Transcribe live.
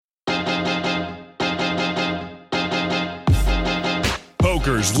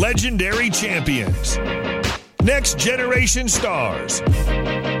poker's legendary champions, next generation stars,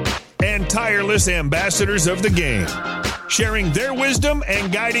 and tireless ambassadors of the game, sharing their wisdom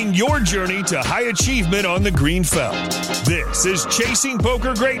and guiding your journey to high achievement on the green felt. This is Chasing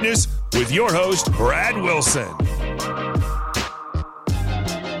Poker Greatness with your host, Brad Wilson.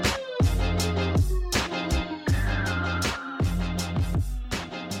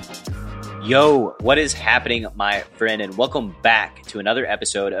 Yo, what is happening, my friend, and welcome back to another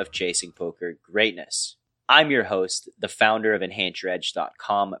episode of Chasing Poker Greatness. I'm your host, the founder of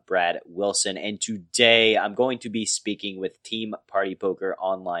EnhanceYourEdge.com, Brad Wilson, and today I'm going to be speaking with Team Party Poker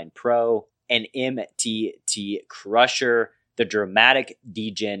Online Pro and MTT Crusher, the dramatic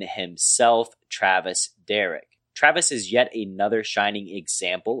degen himself, Travis Derrick. Travis is yet another shining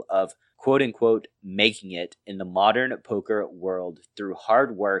example of quote-unquote making it in the modern poker world through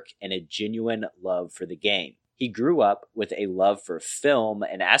hard work and a genuine love for the game. He grew up with a love for film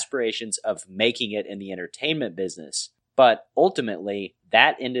and aspirations of making it in the entertainment business, but ultimately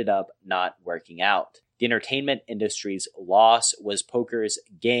that ended up not working out. The entertainment industry's loss was poker's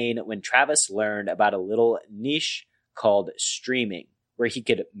gain when Travis learned about a little niche called streaming, where he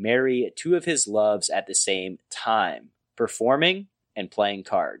could marry two of his loves at the same time, performing and playing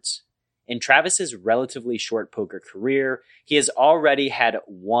cards. In Travis's relatively short poker career, he has already had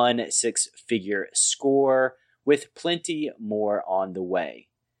one six-figure score, with plenty more on the way.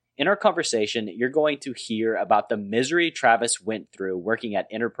 In our conversation, you're going to hear about the misery Travis went through working at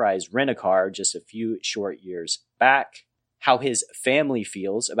Enterprise Rent-A-Car just a few short years back, how his family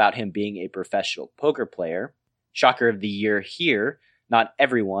feels about him being a professional poker player. Shocker of the year here, not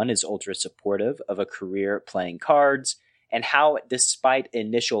everyone is ultra supportive of a career playing cards, and how, despite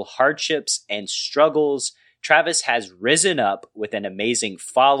initial hardships and struggles, Travis has risen up with an amazing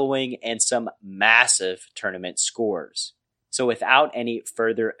following and some massive tournament scores. So without any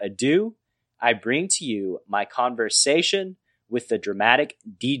further ado, I bring to you my conversation with the dramatic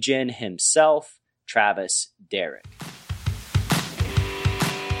degen himself, Travis Derrick.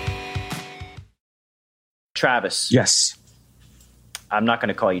 Travis. Yes. I'm not going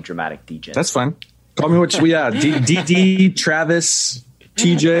to call you dramatic degen. That's fine. Call me what DD, Travis,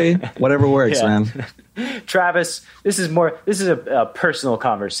 TJ, whatever works, man. Travis, this is a personal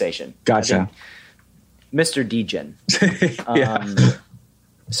conversation. Gotcha. Mr. Degen. Yeah.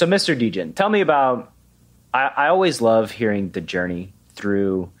 So Mr. Degen, tell me about, I always love hearing the journey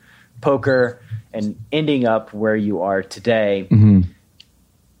through poker and ending up where you are today. Mm-hmm.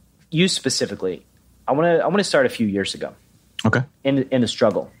 You specifically, I want to start a few years ago. Okay. In the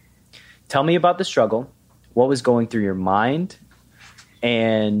struggle. Tell me about the struggle, what was going through your mind,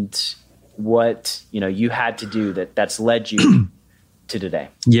 and what you had to do that's led you to today.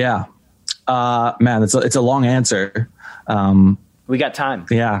 Yeah, man, it's a long answer. We got time.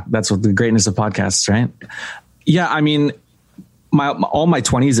 Yeah, that's what the greatness of podcasts, right? Yeah, I mean, all my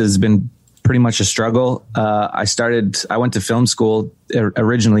 20s has been pretty much a struggle. I went to film school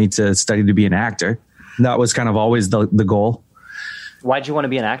originally to study to be an actor. That was kind of always the goal. Why'd you want to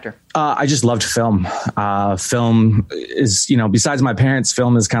be an actor? I just loved film. Film is, besides my parents,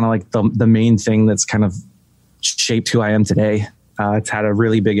 film is kind of like the main thing that's kind of shaped who I am today. It's had a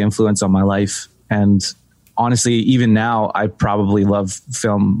really big influence on my life. And honestly, even now, I probably love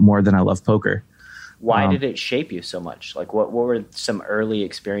film more than I love poker. Why did it shape you so much? Like what were some early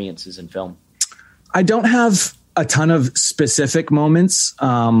experiences in film? I don't have a ton of specific moments.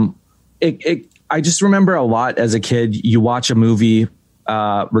 I just remember a lot as a kid, you watch a movie,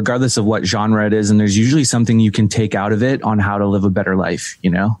 regardless of what genre it is, and there's usually something you can take out of it on how to live a better life,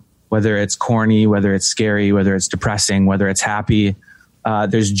 whether it's corny, whether it's scary, whether it's depressing, whether it's happy.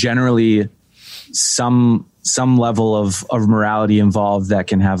 There's generally some level of morality involved that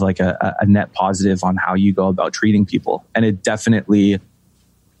can have like a net positive on how you go about treating people. And it definitely,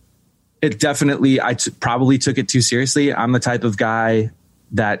 probably took it too seriously. I'm the type of guy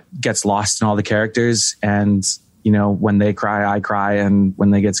that gets lost in all the characters, and when they cry, I cry, and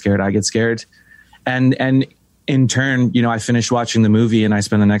when they get scared, I get scared. And in turn, I finish watching the movie and I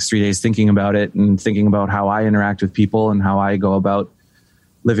spend the next 3 days thinking about it and thinking about how I interact with people and how I go about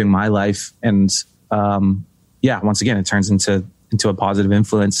living my life. And once again, it turns into a positive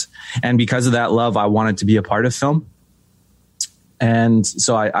influence. And because of that love, I wanted to be a part of film. And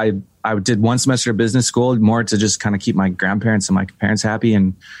so I did one semester of business school, more to just kind of keep my grandparents and my parents happy,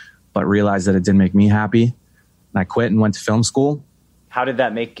 but realized that it didn't make me happy. And I quit and went to film school. How did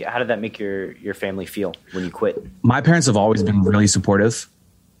that make your family feel when you quit? My parents have always been really supportive.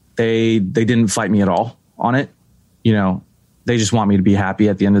 They didn't fight me at all on it. They just want me to be happy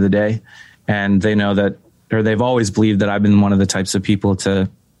at the end of the day. And they know that or they've always believed that I've been one of the types of people to,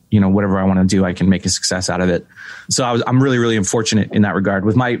 whatever I want to do, I can make a success out of it. So I'm really, really unfortunate in that regard.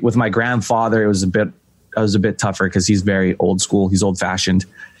 With my grandfather, it was a bit tougher because he's very old school. He's old fashioned.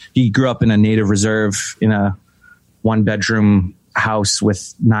 He grew up in a native reserve in a 1-bedroom house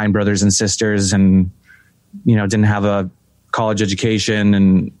with 9 brothers and sisters, and, didn't have a college education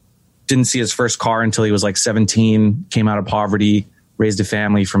and didn't see his first car until he was like 17, came out of poverty, raised a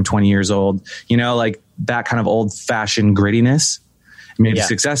family from 20 years old, like that kind of old fashioned grittiness, made a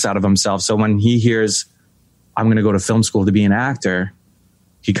success out of himself. So when he hears, I'm going to go to film school to be an actor,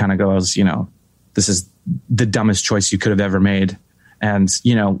 he kind of goes, this is the dumbest choice you could have ever made. And,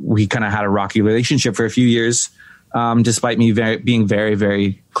 we kind of had a rocky relationship for a few years, despite me being very,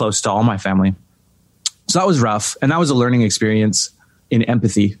 very close to all my family. So that was rough. And that was a learning experience in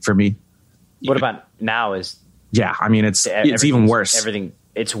empathy for me. What about now? It's even worse.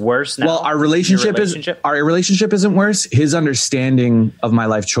 It's worse now. Well, our relationship isn't worse. His understanding of my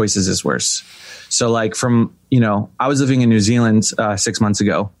life choices is worse. So like I was living in New Zealand 6 months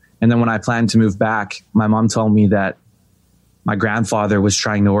ago. And then when I planned to move back, my mom told me that my grandfather was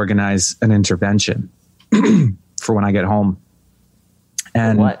trying to organize an intervention for when I get home.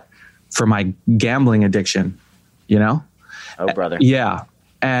 And what? For my gambling addiction, Oh, brother. Yeah.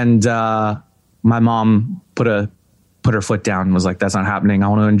 And my mom put her foot down and was like, that's not happening. I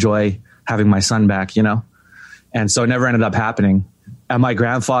want to enjoy having my son back, And so it never ended up happening. And my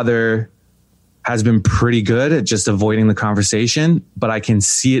grandfather has been pretty good at just avoiding the conversation, but I can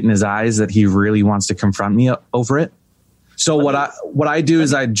see it in his eyes that he really wants to confront me over it. So what I do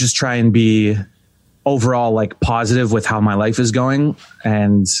is I just try and be overall like positive with how my life is going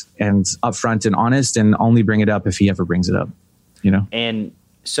and upfront and honest, and only bring it up if he ever brings it up, And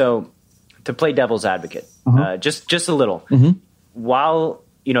so to play devil's advocate, just a little, while,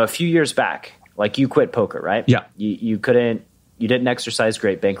 a few years back, like you quit poker, right? Yeah. You didn't exercise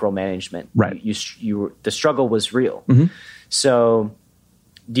great bankroll management. Right. The struggle was real. So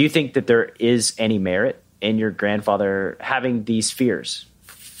do you think that there is any merit in your grandfather having these fears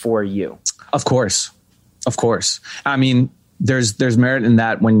for you? Of course. I mean, there's merit in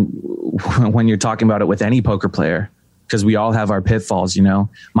that when you're talking about it with any poker player, because we all have our pitfalls,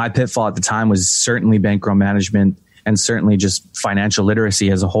 My pitfall at the time was certainly bankroll management and certainly just financial literacy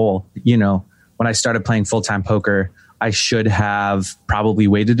as a whole. When I started playing full-time poker, I should have probably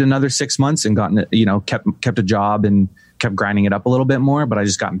waited another 6 months and gotten, kept a job and kept grinding it up a little bit more. But I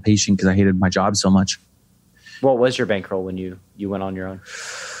just got impatient because I hated my job so much. What was your bankroll when you went on your own?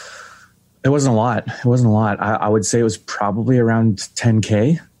 It wasn't a lot. I would say it was probably around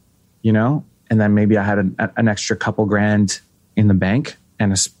 10K, and then maybe I had an extra couple grand in the bank.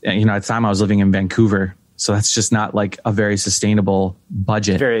 And, at the time I was living in Vancouver. So that's just not like a very sustainable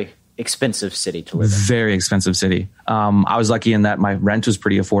budget. Very expensive city to live in. Very expensive city. I was lucky in that my rent was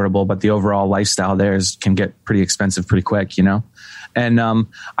pretty affordable, but the overall lifestyle there can get pretty expensive pretty quick, And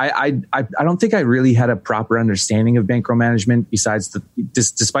I don't think I really had a proper understanding of bankroll management besides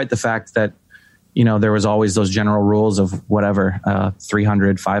despite the fact that, there was always those general rules of whatever,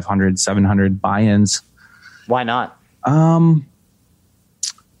 300, 500, 700 buy-ins. Why not? I'm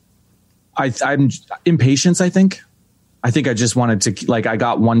impatience, I think. I think I just wanted to, I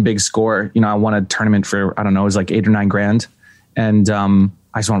got one big score, I won a tournament for, I don't know, it was like 8 or 9 grand. And I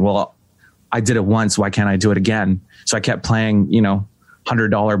just went, well, I did it once. Why can't I do it again? So I kept playing,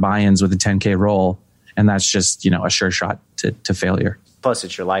 $100 buy-ins with a 10K roll. And that's just, a sure shot to failure. Plus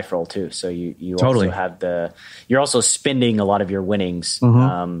it's your life roll too. So you totally also have you're also spending a lot of your winnings.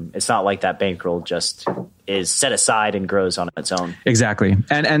 It's not like that bankroll just is set aside and grows on its own. Exactly.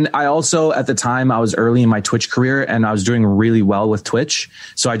 And I also, at the time I was early in my Twitch career and I was doing really well with Twitch.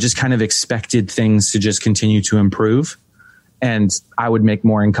 So I just kind of expected things to just continue to improve and I would make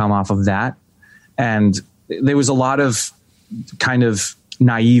more income off of that. And there was a lot of kind of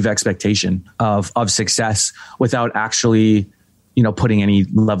naive expectation of success without actually, putting any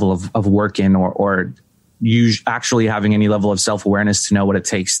level of work in or actually having any level of self-awareness to know what it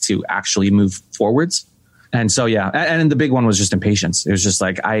takes to actually move forwards. And so, yeah. And the big one was just impatience. It was just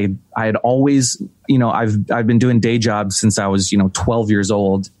like, I had always, I've been doing day jobs since I was, 12 years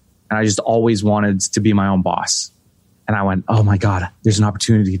old. And I just always wanted to be my own boss. And I went, oh my God, there's an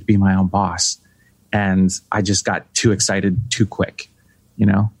opportunity to be my own boss. And I just got too excited too quick,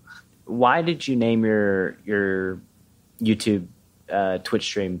 Why did you name your YouTube Twitch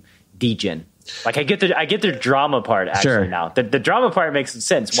stream Degen? Like I get the drama part actually. Sure. Now. The drama part makes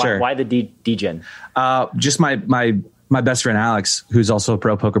sense. Why, sure. Why the Degen? Just my best friend Alex, who's also a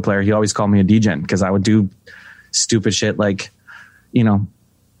pro poker player, he always called me a Degen because I would do stupid shit like,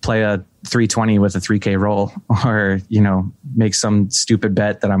 play a 320 with a 3K roll, or, make some stupid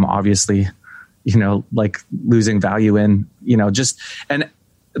bet that I'm obviously, like losing value in, and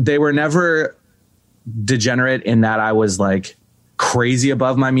they were never degenerate in that I was like crazy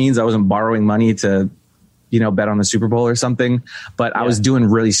above my means. I wasn't borrowing money to, bet on the Super Bowl or something, but I was doing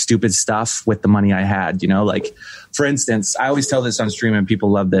really stupid stuff with the money I had, like for instance, I always tell this on stream and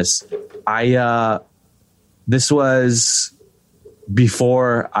people love this. This was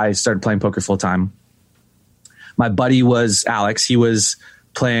before I started playing poker full time. My buddy was Alex. He was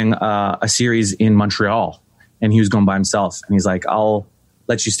playing a series in Montreal, and he was going by himself. And he's like, I'll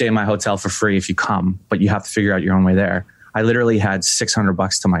let you stay in my hotel for free if you come, but you have to figure out your own way there. I literally had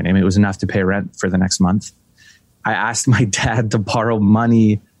 $600 to my name. It was enough to pay rent for the next month. I asked my dad to borrow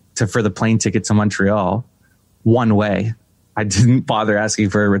money for the plane ticket to Montreal one way. I didn't bother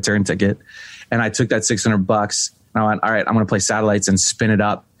asking for a return ticket. And I took that $600 and I went, all right, I'm going to play satellites and spin it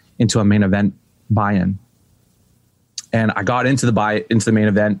up into a main event buy-in. And I got into the main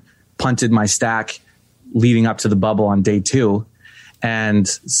event, punted my stack leading up to the bubble on day 2. And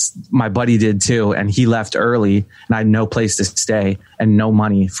my buddy did too. And he left early and I had no place to stay and no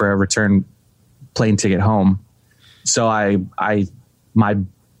money for a return plane ticket home. So I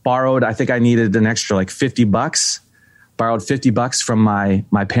borrowed, I think I needed an extra like $50, borrowed $50 from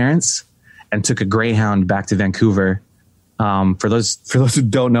my parents and took a Greyhound back to Vancouver. For those who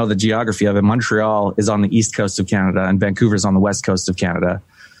don't know the geography of it, Montreal is on the east coast of Canada and Vancouver is on the west coast of Canada.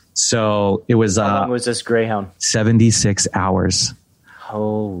 So it was, how long was this Greyhound? 76 hours.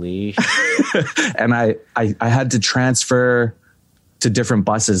 Holy shit. And I had to transfer to different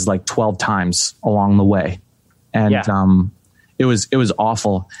buses like 12 times along the way. And, it was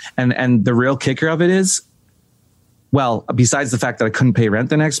awful. And the real kicker of it is, well, besides the fact that I couldn't pay rent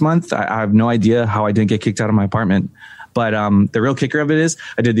the next month, I have no idea how I didn't get kicked out of my apartment. But the real kicker of it is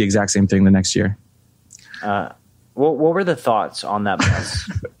I did the exact same thing the next year. What were the thoughts on that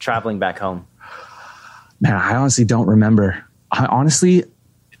bus traveling back home? Man, I honestly don't remember. Honestly,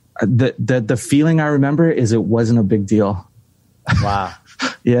 the feeling I remember is it wasn't a big deal. Wow.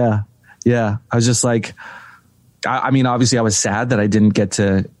 Yeah. I was just like, I mean, obviously I was sad that I didn't get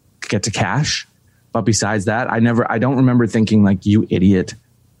to cash. But besides that, I don't remember thinking like, you idiot.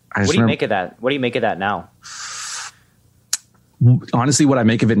 What do you make of that? What do you make of that now? Honestly, what I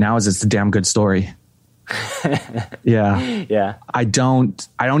make of it now is it's a damn good story. Yeah. I don't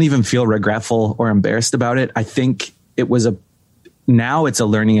even feel regretful or embarrassed about it. I think now it's a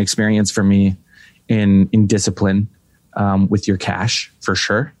learning experience for me in discipline, with your cash for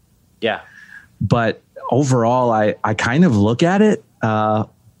sure. Yeah. But overall, I kind of look at it,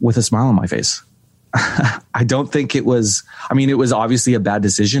 with a smile on my face. I don't think it was obviously a bad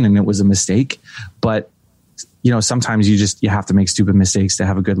decision and it was a mistake, but sometimes you have to make stupid mistakes to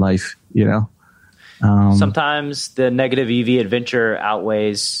have a good life, Sometimes the negative EV adventure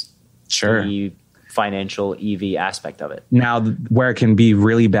outweighs the financial EV aspect of it. Now, where it can be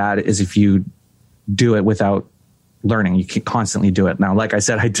really bad is if you do it without learning. You can constantly do it. Now, like I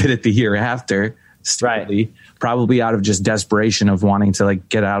said, I did it the year after, stupidly, probably out of just desperation of wanting to like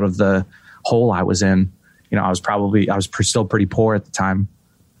get out of the hole I was in. I was still pretty poor at the time.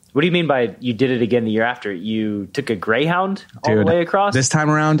 What do you mean by you did it again the year after? You took a Greyhound all the way across? This time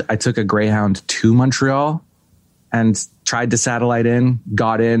around, I took a Greyhound to Montreal and tried to satellite in,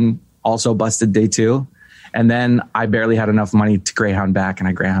 got in, also busted day 2. And then I barely had enough money to Greyhound back, and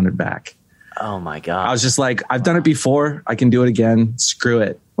I Greyhounded back. Oh my God. I was just like, I've done it before. I can do it again. Screw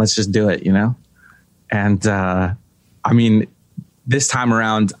it. Let's just do it, And this time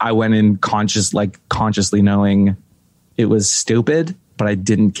around, I went in consciously knowing it was stupid, but I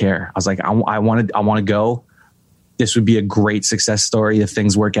didn't care. I was like, I want to go. This would be a great success story if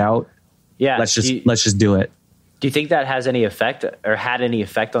things work out. Yeah. Let's just do it. Do you think that has any effect or had any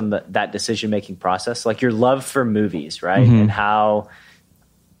effect on that decision-making process? Like your love for movies, right? Mm-hmm. And how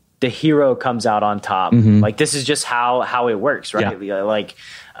the hero comes out on top. Mm-hmm. Like this is just how it works, right? Yeah. Like,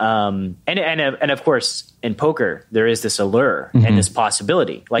 and of course in poker, there is this allure mm-hmm. and this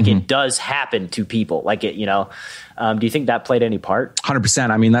possibility. Like mm-hmm. it does happen to people. Like it, do you think that played any part?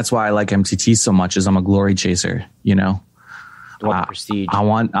 100%. That's why I like MTT so much, is I'm a glory chaser, prestige.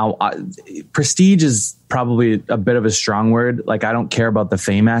 Prestige is probably a bit of a strong word. Like I don't care about the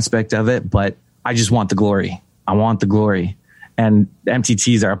fame aspect of it, but I just want the glory. I want the glory, and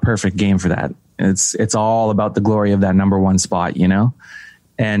MTTs are a perfect game for that. It's all about the glory of that number one spot,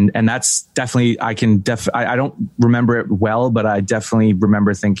 and that's definitely, I don't remember it well, but I definitely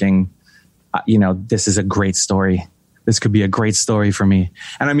remember thinking, this is a great story. This could be a great story for me.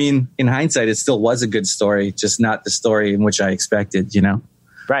 And in hindsight, it still was a good story, just not the story in which I expected,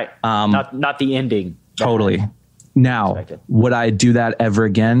 Right. Not the ending. Totally. Now, expected. Would I do that ever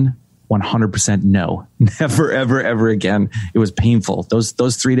again? 100% no. Never, ever, ever again. It was painful. Those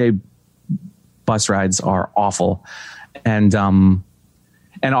 3-day bus rides are awful. And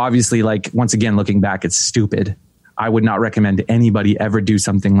obviously, like, once again, looking back, it's stupid. I would not recommend anybody ever do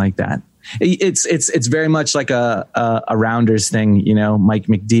something like that. It's very much like a Rounders thing, you know. Mike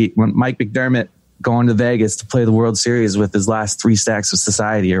McDermott going to Vegas to play the World Series with his last 3 stacks of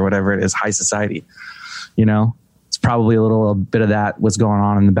society or whatever it is, high society. You know, it's probably a little bit of that was going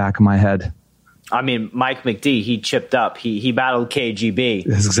on in the back of my head. I mean, Mike McD, he chipped up. He battled KGB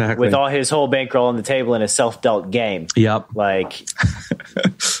exactly with all his whole bankroll on the table in a self-dealt game. Yep. Like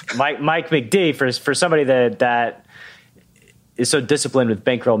Mike McD, for somebody that is so disciplined with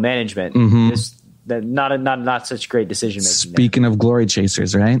bankroll management, not such great decision making. Speaking of glory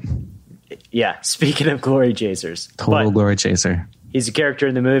chasers, right? Yeah. Speaking of glory chasers, total glory chaser. He's a character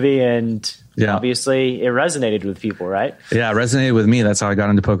in the movie, and obviously it resonated with people, right? Yeah, it resonated with me. That's how I got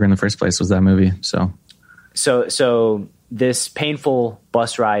into poker in the first place, was that movie. So this painful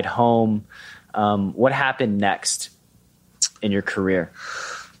bus ride home, what happened next in your career?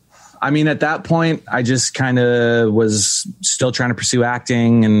 I mean, at that point, I just kind of was still trying to pursue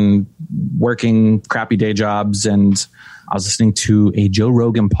acting and working crappy day jobs. And I was listening to a Joe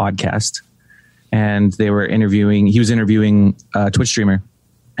Rogan podcast, and he was interviewing a Twitch streamer,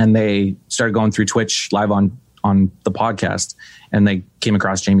 and they started going through Twitch live on the podcast, and they came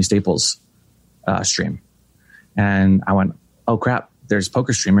across Jamie Staples' stream. And I went, oh crap, there's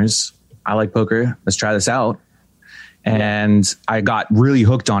poker streamers. I like poker. Let's try this out. And I got really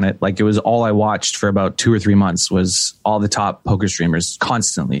hooked on it. Like, it was all I watched for about 2 or 3 months was all the top poker streamers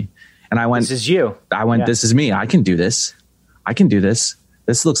constantly. And I went, this is you. This is me. I can do this.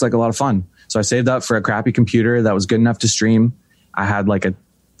 This looks like a lot of fun. So I saved up for a crappy computer that was good enough to stream. I had like a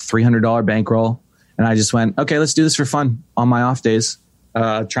 $300 bankroll, and I just went, okay, let's do this for fun on my off days.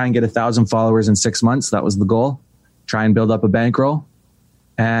 Try and get 1,000 followers in 6 months. That was the goal. Try and build up a bankroll.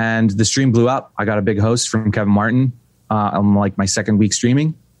 And the stream blew up. I got a big host from Kevin Martin on like my second week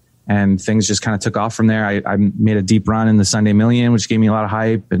streaming, and things just kind of took off from there. I made a deep run in the Sunday Million, which gave me a lot of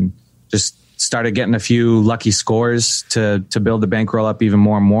hype, and just started getting a few lucky scores to build the bankroll up even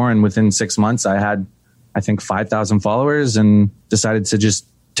more and more. And within 6 months, I had, I think, 5,000 followers, and decided to just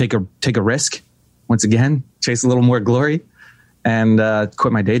take a risk once again, chase a little more glory, and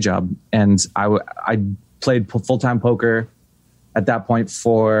quit my day job. And I played full-time poker at that point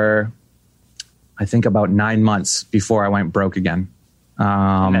for, I think, about 9 months before I went broke again.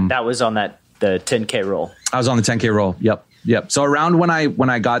 And that was on the 10K roll. I was on the 10K roll. Yep. So around when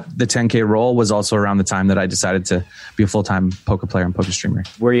I got the 10K roll was also around the time that I decided to be a full-time poker player and poker streamer.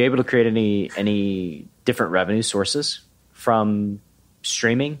 Were you able to create any different revenue sources from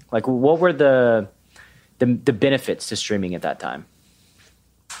streaming? Like, what were the benefits to streaming at that time?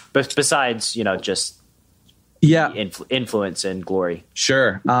 Besides, just influence and glory.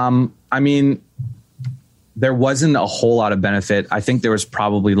 Sure. I mean, there wasn't a whole lot of benefit. I think there was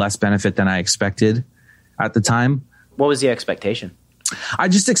probably less benefit than I expected at the time. What was the expectation? I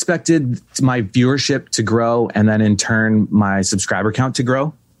just expected my viewership to grow, and then in turn my subscriber count to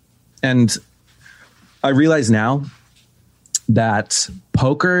grow. And I realize now that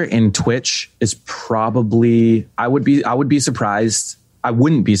poker in Twitch is probably, I wouldn't be surprised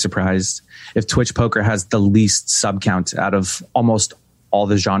if Twitch poker has the least sub count out of almost all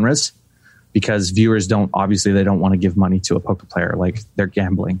the genres, because viewers don't want to give money to a poker player. Like, they're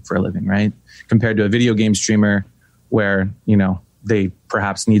gambling for a living, right? Compared to a video game streamer where, they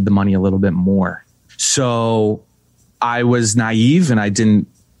perhaps need the money a little bit more. So I was naive and I didn't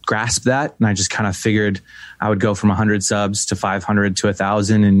grasp that. And I just kind of figured I would go from 100 subs to 500 to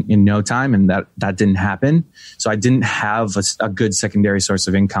 1,000 in no time. And that didn't happen. So I didn't have a good secondary source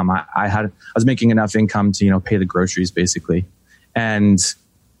of income. I was making enough income to, pay the groceries basically. And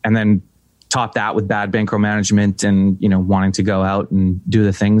then top that with bad bankroll management and, wanting to go out and do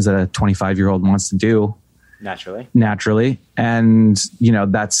the things that a 25-year-old wants to do. Naturally. And,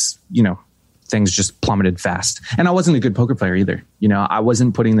 that's, things just plummeted fast. And I wasn't a good poker player either. I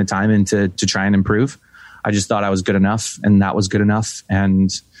wasn't putting the time in to try and improve. I just thought I was good enough, and that was good enough.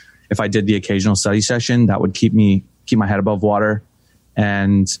 And if I did the occasional study session, that would keep my head above water.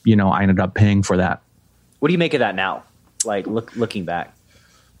 And, I ended up paying for that. What do you make of that now? Like, looking back,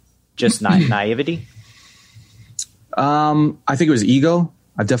 just naivety? I think it was ego.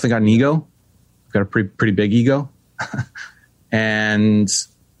 I've definitely got an ego. I've got a pretty big ego. And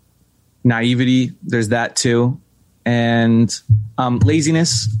naivety, there's that too. And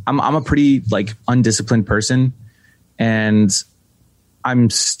laziness. I'm a pretty undisciplined person, and I'm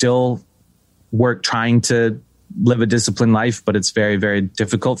still trying to live a disciplined life, but it's very, very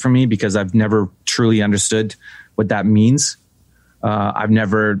difficult for me because I've never truly understood what that means. I've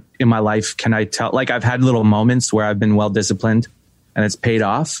never in my life, I've had little moments where I've been well disciplined and it's paid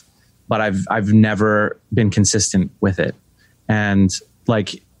off, but I've never been consistent with it. And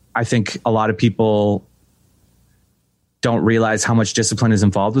like, I think a lot of people don't realize how much discipline is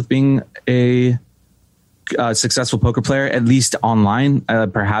involved with being a successful poker player, at least online.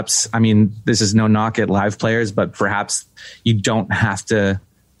 Perhaps, I mean, this is no knock at live players, but perhaps you don't have to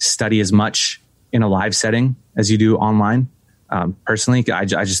study as much in a live setting as you do online. Personally, I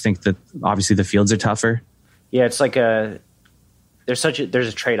just think that obviously the fields are tougher. Yeah, it's like there's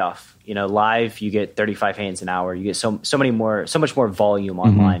a trade-off. You know, live you get 35 hands an hour. You get so much more volume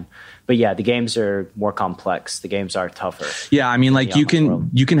online. But yeah, the games are more complex. The games are tougher. Yeah, I mean, like you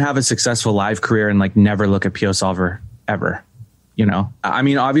can have a successful live career and like never look at PO Solver ever. You know, I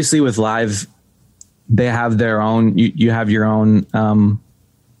mean, obviously with live, they have their own. You have your own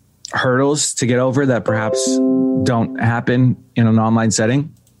hurdles to get over that perhaps don't happen in an online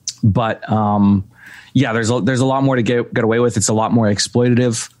setting. But yeah, there's a lot more to get away with. It's a lot more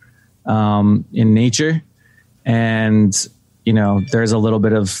exploitative in nature, and you know, there's a little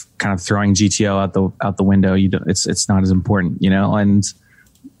bit of kind of throwing GTO out the window. It's not as important, you know, and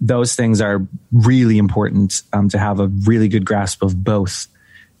those things are really important to have a really good grasp of both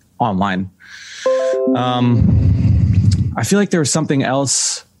online. I feel like there was something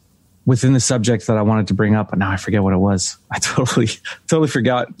else within the subject that I wanted to bring up, but now I forget what it was. I totally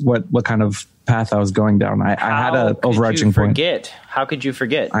forgot what kind of path I was going down. I had an overarching point. How could you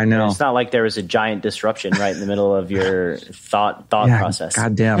forget? I know. It's not like there was a giant disruption right in the middle of your thought process.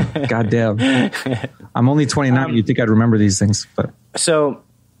 Goddamn. I'm only 29. You'd think I'd remember these things, but so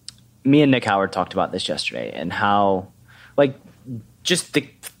me and Nick Howard talked about this yesterday and how, like, just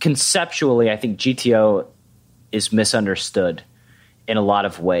conceptually, I think GTO is misunderstood in a lot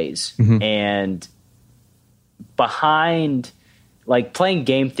of ways. And behind, like, playing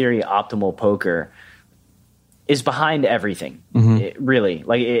game theory optimal poker is behind everything. Really,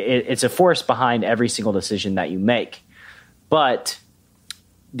 like it's a force behind every single decision that you make. But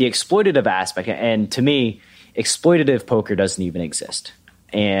the exploitative aspect, and to me, exploitative poker doesn't even exist.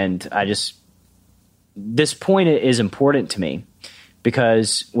 And this point is important to me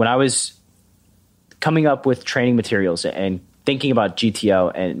because when I was coming up with training materials and thinking about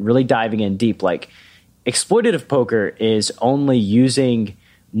GTO and really diving in deep, like, exploitative poker is only using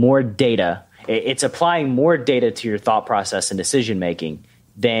more data. It's applying more data to your thought process and decision making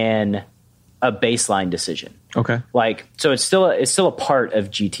than a baseline decision. Okay. Like, so it's still a part of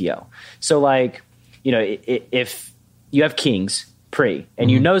GTO. So, like, you know, if you have kings pre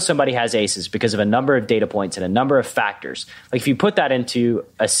and you know somebody has aces because of a number of data points and a number of factors, like if you put that into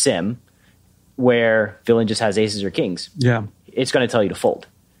a sim where villain just has aces or kings, yeah, it's going to tell you to fold.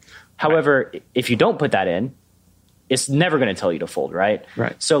 However, if you don't put that in, it's never going to tell you to fold, right?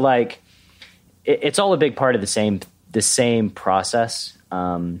 Right. So, like, it's all a big part of the same process.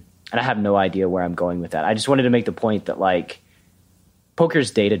 And I have no idea where I'm going with that. I just wanted to make the point that, like,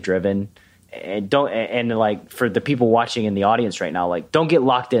 poker's data driven, and like, for the people watching in the audience right now, like, don't get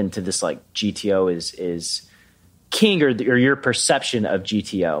locked into this, like, GTO is king or your perception of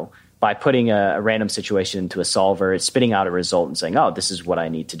GTO by putting a random situation into a solver, it's spitting out a result and saying, oh, this is what I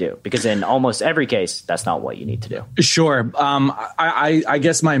need to do. Because in almost every case, that's not what you need to do. Sure. I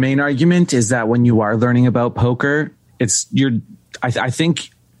guess my main argument is that when you are learning about poker, I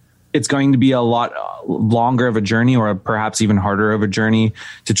think it's going to be a lot longer of a journey, or perhaps even harder of a journey,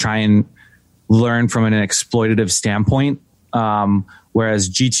 to try and learn from an exploitative standpoint.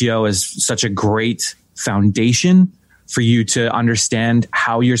 Whereas GTO is such a great foundation for you to understand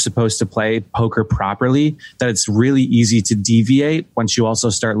how you're supposed to play poker properly, that it's really easy to deviate once you also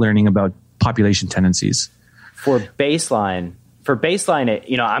start learning about population tendencies. For baseline,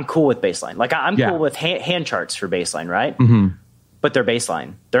 you know, I'm cool with baseline. Like, I'm cool with hand charts for baseline, right? But they're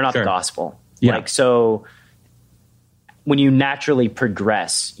baseline. They're not the gospel. Yeah. Like, so when you naturally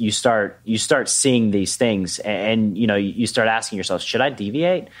progress, you start seeing these things, and you know, you start asking yourself, should I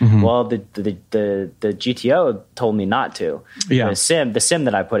deviate? Well, the GTO told me not to. Yeah. The sim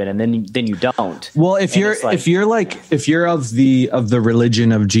that I put in, and then you don't. Well, if you're of the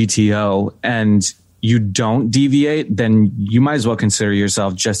religion of GTO and you don't deviate, then you might as well consider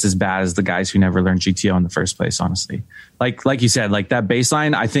yourself just as bad as the guys who never learned GTO in the first place. Honestly, like you said, like that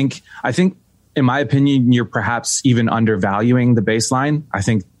baseline, I think. In my opinion, you're perhaps even undervaluing the baseline. I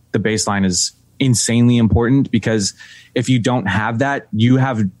think the baseline is insanely important, because if you don't have that,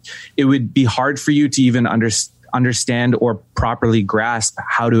 it would be hard for you to even understand or properly grasp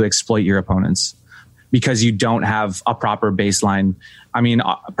how to exploit your opponents, because you don't have a proper baseline. I mean,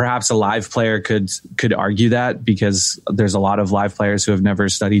 perhaps a live player could argue that, because there's a lot of live players who have never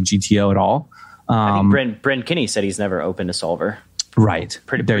studied GTO at all. I think Bryn Kinney said he's never opened a solver. Right.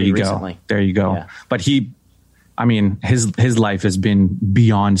 Pretty recently. There you go. Yeah. But his life has been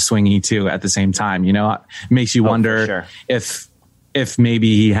beyond swingy too at the same time. You know, it makes you wonder if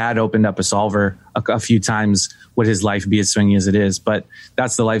maybe he had opened up a solver a few times, would his life be as swingy as it is? But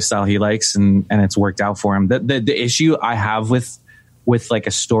that's the lifestyle he likes, and it's worked out for him. The issue I have with like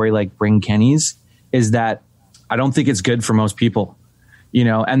a story like Bryn Kinney's is that I don't think it's good for most people, you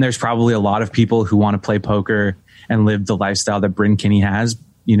know, and there's probably a lot of people who want to play poker and live the lifestyle that Bryn Kinney has.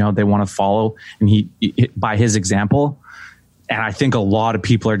 You know, they want to follow and he by his example. And I think a lot of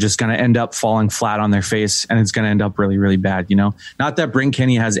people are just going to end up falling flat on their face, and it's going to end up really, really bad. You know, not that Bryn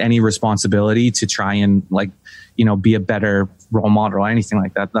Kinney has any responsibility to try and, like, you know, be a better role model or anything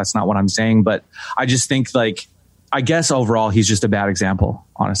like that. That's not what I'm saying. But I just think, like, I guess overall he's just a bad example,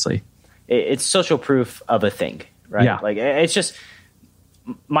 honestly. It's social proof of a thing, right? Yeah. Like, it's just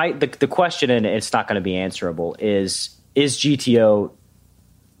the question, and it's not going to be answerable, is GTO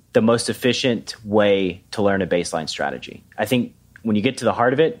the most efficient way to learn a baseline strategy? I think when you get to the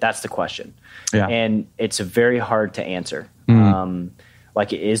heart of it, that's the question. Yeah. And it's very hard to answer.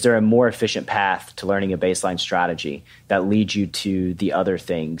 Like, is there a more efficient path to learning a baseline strategy that leads you to the other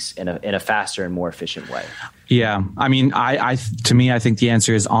things in a faster and more efficient way? Yeah. I mean, to me, I think the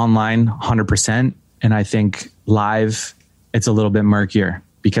answer is online 100%. And I think live, it's a little bit murkier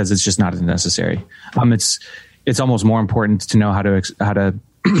because it's just not as necessary. It's almost more important to know how to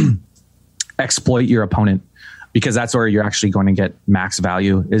exploit your opponent, because that's where you're actually going to get max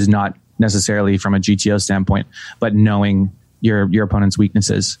value, is not necessarily from a GTO standpoint, but knowing your opponent's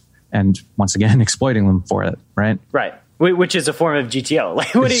weaknesses and, once again, exploiting them for it. Right. Which is a form of GTO.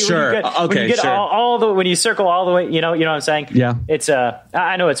 Like, when you circle all the way, you know what I'm saying? Yeah. It's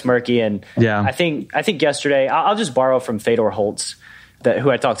I know it's murky, and yeah. I think yesterday, I'll just borrow from Fedor Holtz, who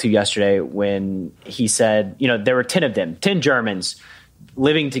I talked to yesterday, when he said, you know, there were 10 of them, 10 Germans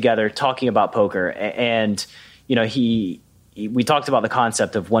living together, talking about poker. And, you know, we talked about the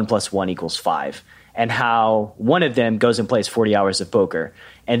concept of 1 + 1 = 5, and how one of them goes and plays 40 hours of poker.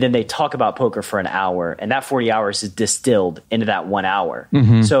 And then they talk about poker for an hour, and that 40 hours is distilled into that 1 hour.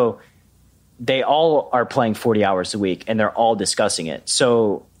 Mm-hmm. So they all are playing 40 hours a week, and they're all discussing it.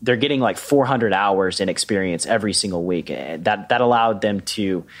 So they're getting like 400 hours in experience every single week. And that allowed them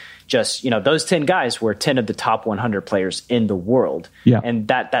to just, you know, those 10 guys were 10 of the top 100 players in the world. Yeah. And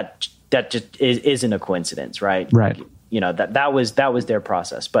that just isn't a coincidence, right? Right. Like, you know, that was their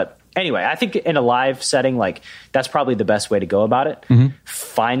process. But anyway, I think in a live setting, like, that's probably the best way to go about it. Mm-hmm.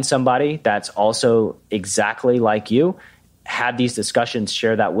 Find somebody that's also exactly like you, have these discussions,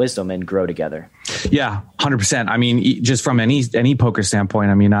 share that wisdom, and grow together. Yeah, 100%. I mean, just from any poker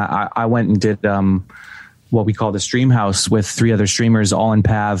standpoint, I mean, I went and did what we call the Stream House with 3 other streamers, all in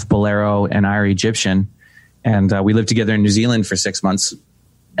Pav, Bolero, and Ire Egyptian. And we lived together in New Zealand for 6 months.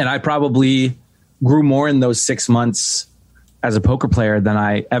 And I probably grew more in those 6 months as a poker player than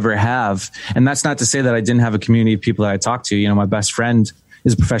I ever have. And that's not to say that I didn't have a community of people that I talked to. You know, my best friend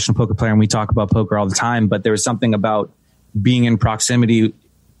is a professional poker player, and we talk about poker all the time. But there was something about being in proximity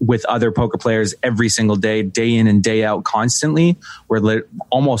with other poker players every single day, day in and day out, constantly, where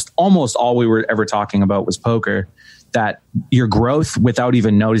almost all we were ever talking about was poker, that your growth, without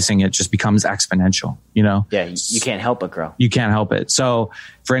even noticing it, just becomes exponential, you know? Yeah, you can't help but grow. You can't help it. So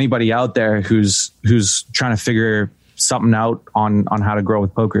for anybody out there who's trying to figure something out on how to grow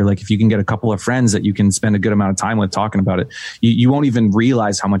with poker, like, if you can get a couple of friends that you can spend a good amount of time with talking about it, you won't even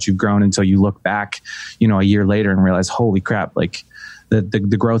realize how much you've grown until you look back, you know, a year later and realize, holy crap, like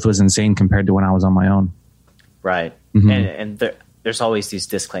the growth was insane compared to when I was on my own. Right. Mm-hmm. And there's always these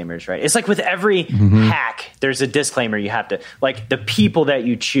disclaimers, right? It's like with every hack, there's a disclaimer you have to, like, the people that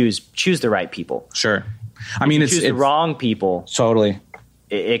you choose the right people. Sure. I mean, it's the wrong people. Totally.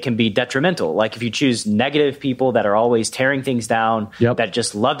 It can be detrimental. Like, if you choose negative people that are always tearing things down, that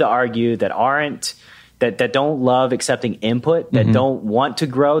just love to argue, that don't love accepting input, that don't want to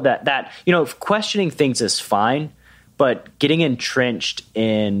grow, that, you know, questioning things is fine, but getting entrenched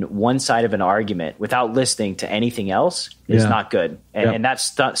in one side of an argument without listening to anything else is not good. And that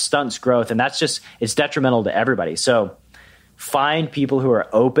stunts growth. And it's detrimental to everybody. So find people who are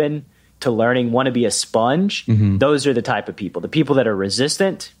open to learning, want to be a sponge. Mm-hmm. Those are the type of people. The people that are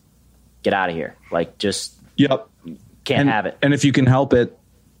resistant, get out of here. Like, just can't have it. And if you can help it,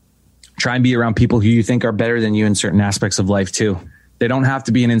 try and be around people who you think are better than you in certain aspects of life too. They don't have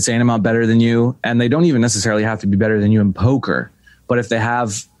to be an insane amount better than you, and they don't even necessarily have to be better than you in poker. But if they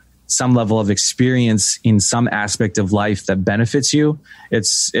have some level of experience in some aspect of life that benefits you,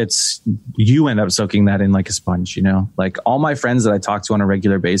 it's you end up soaking that in like a sponge, you know? Like all my friends that I talk to on a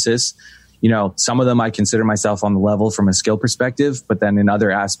regular basis, you know, some of them I consider myself on the level from a skill perspective, but then in other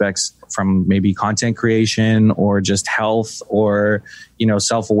aspects from maybe content creation or just health or, you know,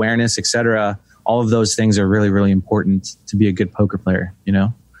 self-awareness, etc. All of those things are really, really important to be a good poker player, you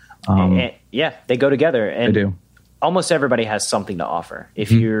know? Yeah, they go together. And they do. Almost everybody has something to offer.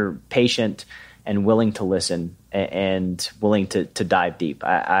 If you're patient and willing to listen and willing to dive deep.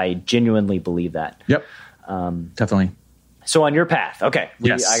 I genuinely believe that. Yep. Definitely. So on your path, okay.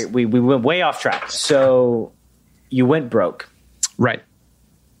 We went way off track. So you went broke. Right.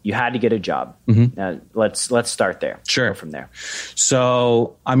 You had to get a job. Now let's start there. Sure. Go from there.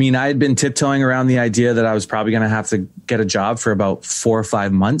 So, I mean, I had been tiptoeing around the idea that I was probably going to have to get a job for about 4 or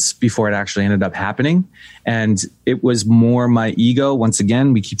 5 months before it actually ended up happening. And it was more my ego. Once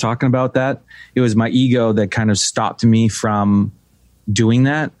again, we keep talking about that. It was my ego that kind of stopped me from doing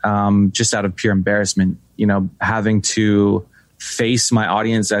that, just out of pure embarrassment, you know, having to face my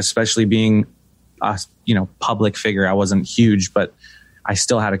audience, especially being a, you know, public figure. I wasn't huge, but I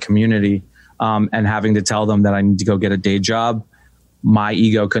still had a community, and having to tell them that I need to go get a day job. My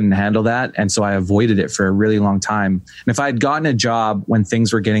ego couldn't handle that. And so I avoided it for a really long time. And if I had gotten a job when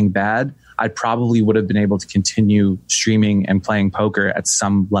things were getting bad, I probably would have been able to continue streaming and playing poker at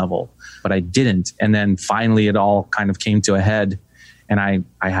some level, but I didn't. And then finally it all kind of came to a head, and I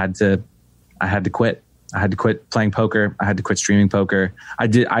had to quit. I had to quit playing poker. I had to quit streaming poker. I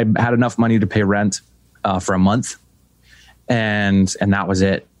had enough money to pay rent for a month. And that was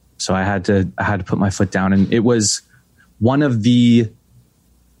it. So I had to put my foot down, and it was one of the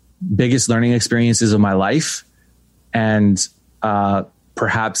biggest learning experiences of my life, and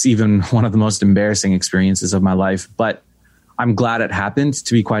perhaps even one of the most embarrassing experiences of my life. But I'm glad it happened,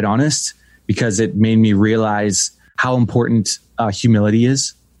 to be quite honest, because it made me realize how important humility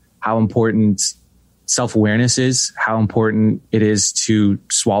is, how important self-awareness is, how important it is to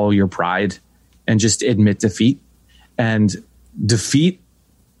swallow your pride and just admit defeat. And defeat,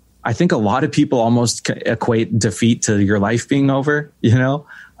 I think a lot of people almost equate defeat to your life being over, you know?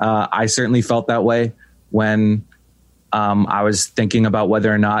 I certainly felt that way when I was thinking about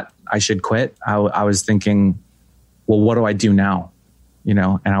whether or not I should quit. I was thinking, well, what do I do now? You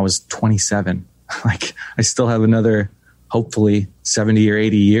know, and I was 27. Like, I still have another, hopefully 70 or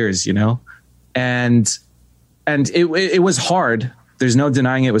 80 years, you know? And it was hard. There's no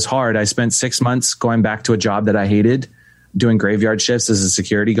denying it was hard. I spent 6 months going back to a job that I hated, doing graveyard shifts as a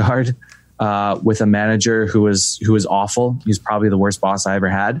security guard, with a manager who was awful. He was probably the worst boss I ever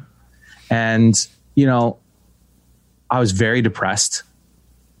had. And, you know, I was very depressed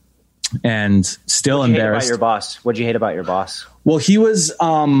and still embarrassed. What'd you hate about your boss? Well, he was,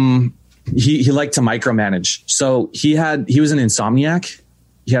 he liked to micromanage. So he was an insomniac.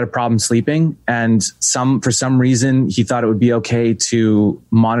 He had a problem sleeping, and for some reason he thought it would be okay to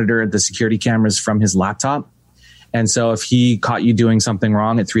monitor the security cameras from his laptop. And so if he caught you doing something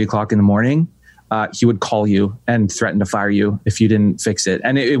wrong at 3:00 in the morning, he would call you and threaten to fire you if you didn't fix it.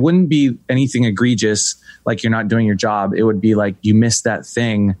 And it wouldn't be anything egregious, like you're not doing your job. It would be like, you missed that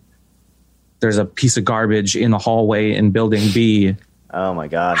thing. There's a piece of garbage in the hallway in building B. Oh my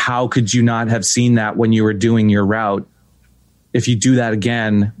God. How could you not have seen that when you were doing your route? If you do that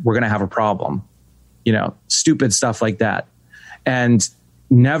again, we're going to have a problem. You know, stupid stuff like that. And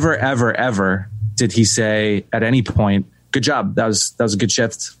never, ever, ever did he say at any point, good job. That was a good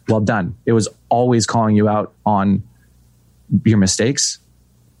shift. Well done. It was always calling you out on your mistakes.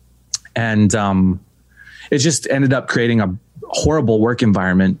 And it just ended up creating a horrible work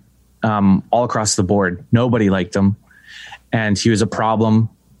environment all across the board. Nobody liked him. And he was a problem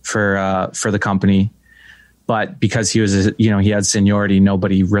for the company. But because he was, he had seniority,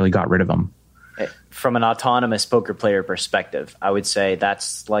 nobody really got rid of him. From an autonomous poker player perspective, I would say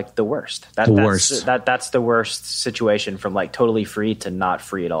that's like the worst. That's the worst situation, from like totally free to not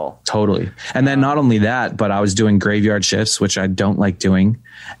free at all. Totally. And then not only that, but I was doing graveyard shifts, which I don't like doing.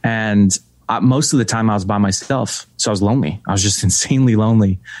 And most of the time I was by myself. So I was lonely. I was just insanely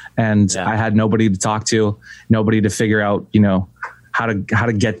lonely. And I had nobody to talk to, nobody to figure out, how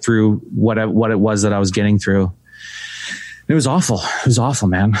to get through what it was that I was getting through. It was awful. It was awful,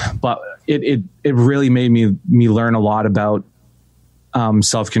 man. But it really made me learn a lot about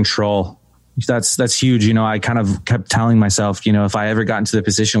self-control. That's huge. I kind of kept telling myself, if I ever got into the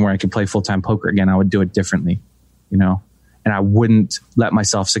position where I could play full-time poker again, I would do it differently, and I wouldn't let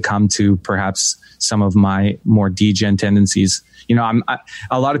myself succumb to perhaps some of my more degen tendencies. You know,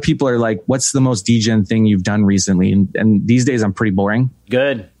 a lot of people are like, what's the most degen thing you've done recently? And these days I'm pretty boring.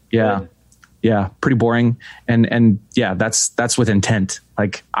 Good. Yeah. Good. Yeah. Pretty boring. And yeah, that's with intent.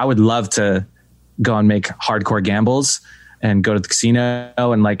 Like, I would love to go and make hardcore gambles and go to the casino.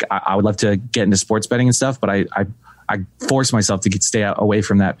 And like, I would love to get into sports betting and stuff, but I forced myself to stay away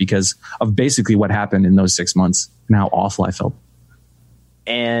from that because of basically what happened in those 6 months and how awful I felt.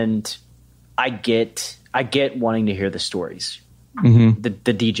 And I get wanting to hear the stories, Mm-hmm.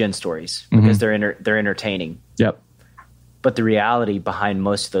 the degen stories, because they're entertaining. Yep. But the reality behind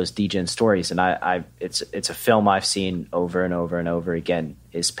most of those degen stories, and it's a film I've seen over and over and over again,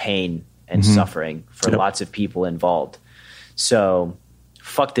 is pain and suffering for lots of people involved. So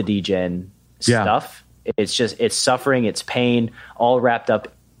fuck the degen stuff. It's suffering, it's pain, all wrapped up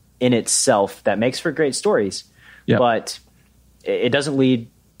in itself that makes for great stories. Yep. But it doesn't lead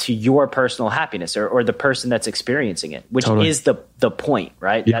to your personal happiness or the person that's experiencing it, which is the point,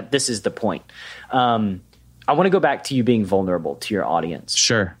 right? Yep. That this is the point. I want to go back to you being vulnerable to your audience.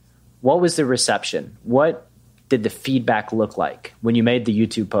 Sure. What was the reception? What did the feedback look like when you made the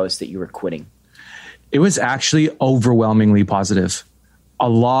YouTube post that you were quitting? It was actually overwhelmingly positive. A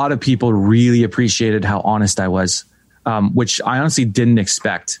lot of people really appreciated how honest I was, which I honestly didn't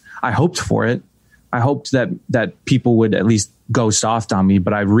expect. I hoped for it. I hoped that people would at least go soft on me,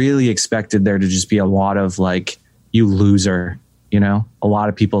 but I really expected there to just be a lot of like, you loser, you know, a lot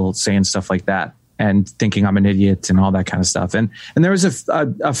of people saying stuff like that and thinking I'm an idiot and all that kind of stuff. And there was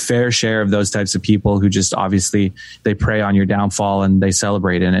a fair share of those types of people who just obviously they prey on your downfall and they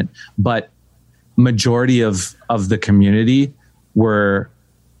celebrate in it. But majority of the community were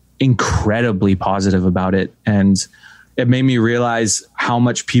incredibly positive about it. And it made me realize how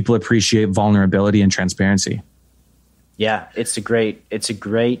much people appreciate vulnerability and transparency. Yeah, it's a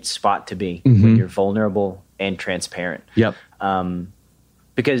great spot to be when you're vulnerable and transparent. Yep.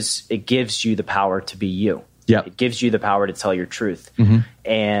 Because it gives you the power to be you. Yep. It gives you the power to tell your truth.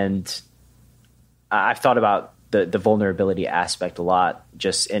 And I've thought about the vulnerability aspect a lot,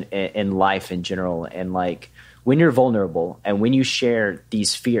 just in life in general. And like, when you're vulnerable and when you share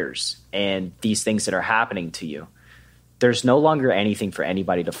these fears and these things that are happening to you, there's no longer anything for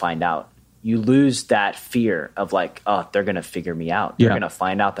anybody to find out. You lose that fear of like, oh, they're going to figure me out. They're going to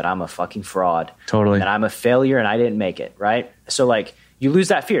find out that I'm a fucking fraud. Totally. That I'm a failure and I didn't make it, right? So like, you lose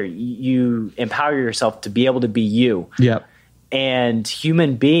that fear. You empower yourself to be able to be you. Yep. And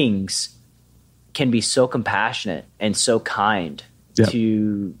human beings can be so compassionate and so kind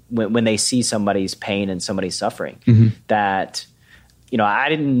to when they see somebody's pain and somebody's suffering that, you know, I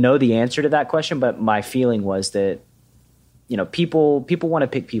didn't know the answer to that question, but my feeling was that, you know, people want to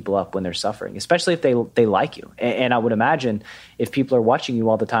pick people up when they're suffering, especially if they like you. And I would imagine if people are watching you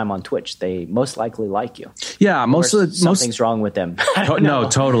all the time on Twitch, they most likely like you. Yeah, something's wrong with them. No,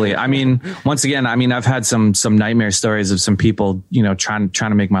 totally. I mean, once again, I've had some nightmare stories of some people, you know, trying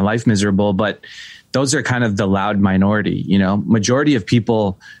to make my life miserable, but those are kind of the loud minority. You know, majority of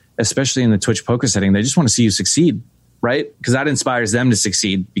people, especially in the Twitch poker setting, they just want to see you succeed. Right? Because that inspires them to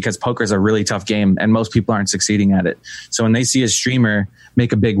succeed, because poker is a really tough game and most people aren't succeeding at it. So when they see a streamer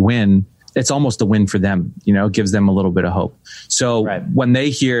make a big win, it's almost a win for them, you know, it gives them a little bit of hope. So when they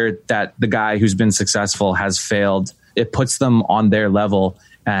hear that the guy who's been successful has failed, it puts them on their level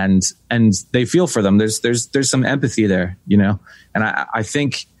and they feel for them. There's some empathy there, you know, and I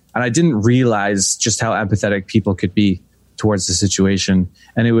think, and I didn't realize just how empathetic people could be towards the situation.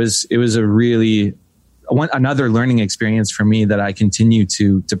 And it was a really, another learning experience for me that I continue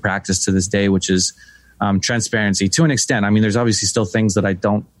to practice to this day, which is transparency to an extent. I mean, there's obviously still things that I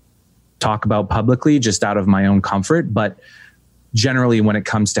don't talk about publicly just out of my own comfort, but generally when it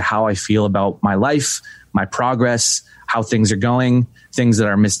comes to how I feel about my life, my progress, how things are going, things that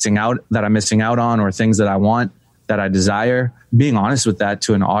I'm missing out on, or things that I want, that I desire, being honest with that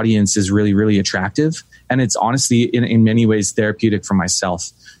to an audience is really, really attractive. And it's honestly in many ways therapeutic for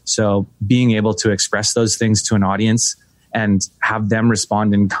myself. So being able to express those things to an audience and have them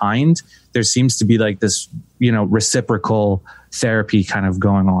respond in kind, there seems to be like this, you know, reciprocal therapy kind of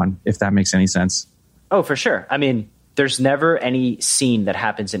going on, if that makes any sense. Oh, for sure. I mean, there's never any scene that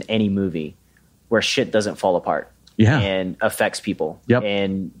happens in any movie where shit doesn't fall apart. And affects people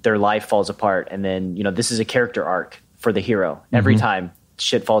and their life falls apart. And then, you know, this is a character arc for the hero. Every time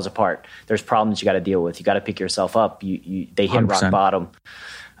shit falls apart, there's problems you got to deal with. You got to pick yourself up. They hit 100%. Rock bottom.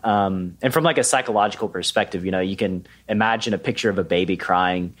 And from like a psychological perspective, you know, you can imagine a picture of a baby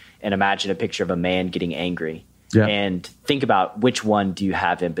crying and imagine a picture of a man getting angry. and think about which one do you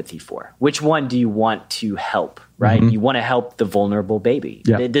have empathy for? Which one do you want to help, right? You want to help the vulnerable baby.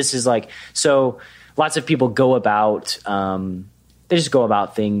 This is like, so lots of people go about, they just go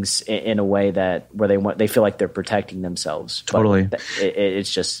about things in a way where they feel like they're protecting themselves. Totally.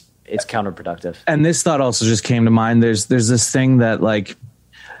 It's counterproductive. And this thought also just came to mind. There's this thing that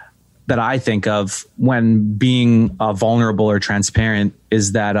I think of when being vulnerable or transparent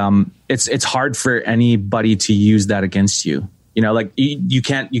is that it's hard for anybody to use that against you. You know, like you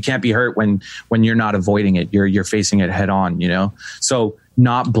can't be hurt when you're not avoiding it. You're facing it head on. You know, so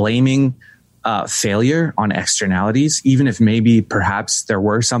not blaming failure on externalities, even if maybe perhaps there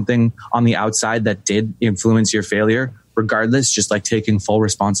were something on the outside that did influence your failure. Regardless, just like taking full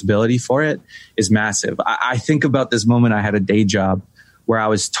responsibility for it is massive. I think about this moment. I had a day job where I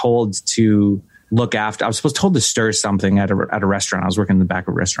was told to look after, I was told to stir something at a restaurant. I was working in the back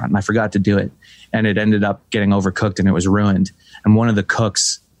of a restaurant and I forgot to do it. And it ended up getting overcooked and it was ruined. And one of the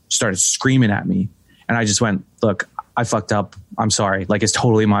cooks started screaming at me. And I just went, look, I fucked up. I'm sorry. Like, it's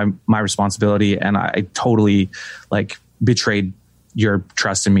totally my responsibility. And I totally like betrayed your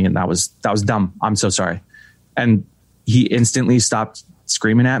trust in me. And that was dumb. I'm so sorry. And he instantly stopped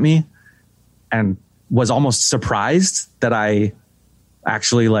screaming at me and was almost surprised that I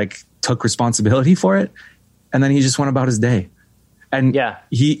actually like took responsibility for it. And then he just went about his day. And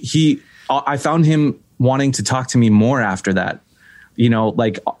I found him wanting to talk to me more after that. You know,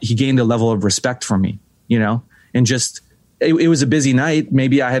 like he gained a level of respect for me, you know, and just, it was a busy night.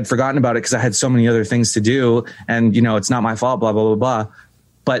 Maybe I had forgotten about it because I had so many other things to do and, you know, it's not my fault, blah, blah, blah, blah.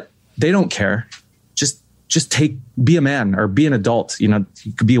 But they don't care. Just be a man or be an adult. You know,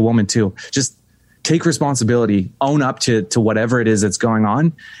 you could be a woman too. Just take responsibility, own up to whatever it is that's going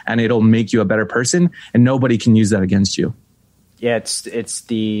on, and it'll make you a better person. And nobody can use that against you. Yeah, it's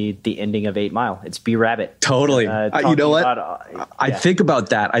the ending of 8 Mile. It's B Rabbit. Totally. You know what? I think about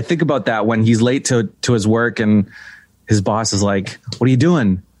that. I think about that when he's late to his work and his boss is like, "What are you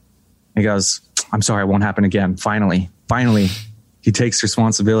doing?" He goes, "I'm sorry, it won't happen again." Finally. He takes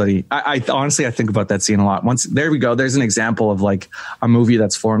responsibility. I honestly, I think about that scene a lot. There we go. There's an example of like a movie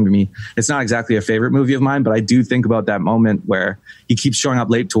that's formed me. It's not exactly a favorite movie of mine, but I do think about that moment where he keeps showing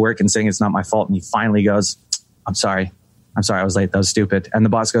up late to work and saying it's not my fault. And he finally goes, I'm sorry. I was late. That was stupid. And the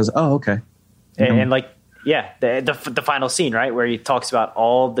boss goes, oh, okay. And like, yeah, the final scene, right? Where he talks about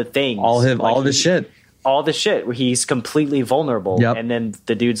all the things, all the shit where he's completely vulnerable. Yep. And then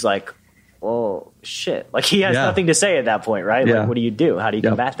the dude's like, oh shit. Like he has nothing to say at that point, right? Like, what do you do? How do you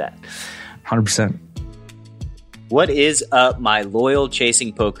combat that? 100%. What is up, my loyal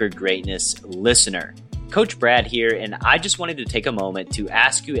Chasing Poker Greatness listener? Coach Brad here, and I just wanted to take a moment to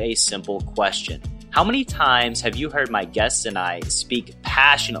ask you a simple question. How many times have you heard my guests and I speak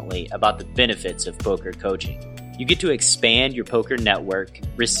passionately about the benefits of poker coaching? You get to expand your poker network,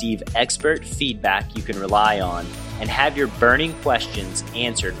 receive expert feedback you can rely on, and have your burning questions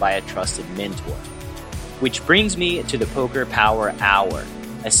answered by a trusted mentor. Which brings me to the Poker Power Hour,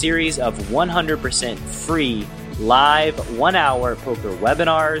 a series of 100% free, live 1-hour poker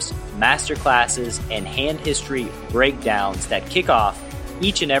webinars, masterclasses, and hand history breakdowns that kick off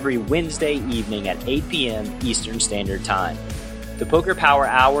each and every Wednesday evening at 8 p.m. Eastern Standard Time. The Poker Power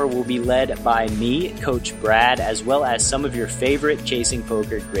Hour will be led by me, Coach Brad, as well as some of your favorite Chasing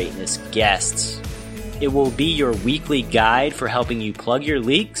Poker Greatness guests. It will be your weekly guide for helping you plug your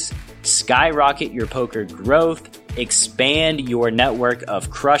leaks, skyrocket your poker growth, expand your network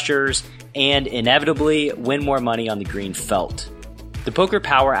of crushers, and inevitably win more money on the green felt. The Poker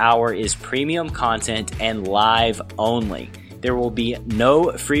Power Hour is premium content and live only. There will be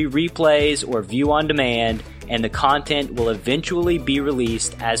no free replays or view on demand, and the content will eventually be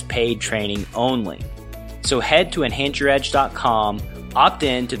released as paid training only. So head to enhanceyouredge.com, opt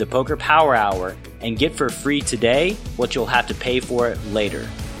in to the Poker Power Hour, and get for free today what you'll have to pay for later.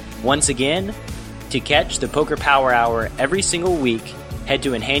 Once again, to catch the Poker Power Hour every single week, head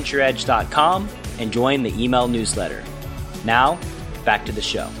to enhanceyouredge.com and join the email newsletter. Now, back to the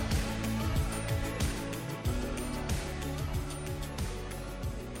show.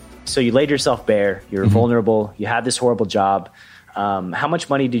 So you laid yourself bare, you're vulnerable, you had this horrible job. How much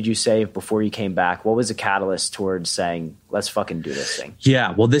money did you save before you came back? What was the catalyst towards saying, let's fucking do this thing?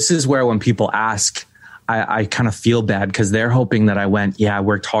 Yeah, well, this is where when people ask, I kind of feel bad because they're hoping that I went, I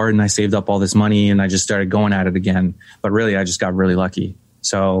worked hard and I saved up all this money and I just started going at it again. But really, I just got really lucky.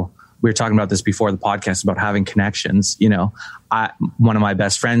 So we were talking about this before the podcast about having connections. You know, one of my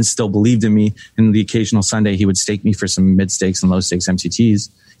best friends still believed in me. And the occasional Sunday, he would stake me for some mid stakes and low stakes MCTs. He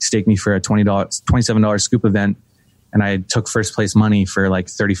staked me for a $27 scoop event. And I took first place money for like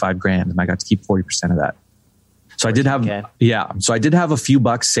 35 grand and I got to keep 40% of that. So I did have, So I did have a few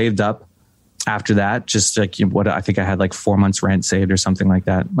bucks saved up after that. Just like what I think I had like 4 months rent saved or something like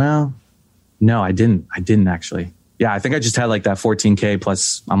that. Well, no, I didn't actually. Yeah. I think I just had like that 14K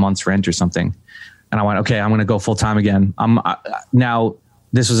plus a month's rent or something. And I went, okay, I'm going to go full time again. Now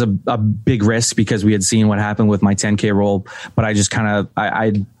this was a big risk because we had seen what happened with my 10K role, but I just kind of,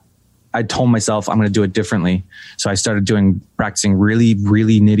 I told myself I'm going to do it differently. So I started practicing really,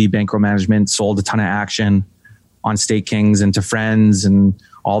 really nitty bankroll management, sold a ton of action on Stake Kings and to friends and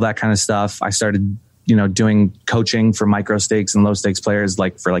all that kind of stuff. I started, doing coaching for micro stakes and low stakes players,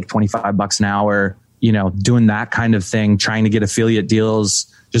 like for like $25 an hour, doing that kind of thing, trying to get affiliate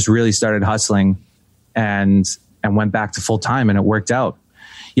deals, just really started hustling and went back to full time, and it worked out.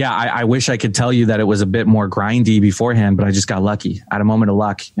 Yeah, I wish I could tell you that it was a bit more grindy beforehand, but I just got lucky. I had a moment of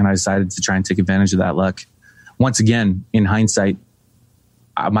luck, and I decided to try and take advantage of that luck. Once again, in hindsight,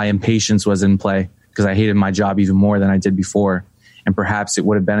 my impatience was in play because I hated my job even more than I did before. And perhaps it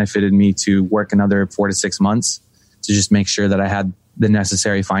would have benefited me to work another 4 to 6 months to just make sure that I had the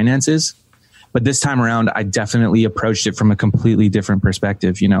necessary finances. But this time around, I definitely approached it from a completely different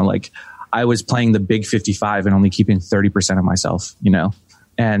perspective. Like I was playing the big 55 and only keeping 30% of myself,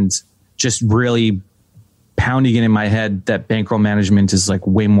 and just really pounding it in my head that bankroll management is like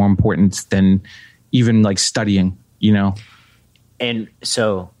way more important than even like studying, And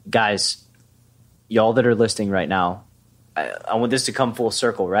so guys, y'all that are listening right now, I want this to come full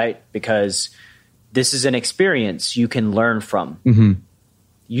circle, right? Because this is an experience you can learn from. Mm-hmm.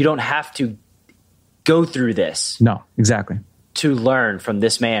 You don't have to go through this. No, exactly. To learn from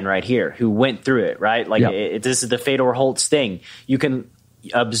this man right here who went through it, right? Like this is the Fedor Holtz thing. You can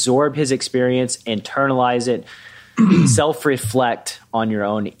absorb his experience, internalize it, self-reflect on your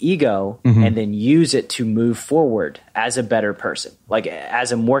own ego, and then use it to move forward as a better person, like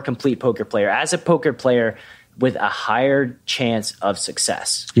as a more complete poker player, as a poker player with a higher chance of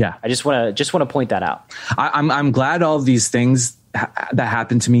success. Yeah. I just want to point that out. I'm glad all of these things that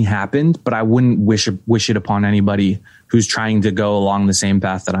happened to me happened, but I wouldn't wish it upon anybody who's trying to go along the same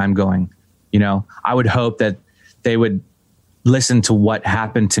path that I'm going. I would hope that they would listen to what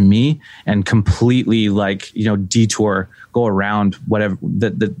happened to me and completely detour, go around whatever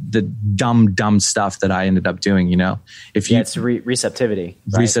the dumb stuff that I ended up doing. It's receptivity.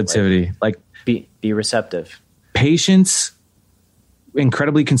 Right? Receptivity. Be receptive. Patience,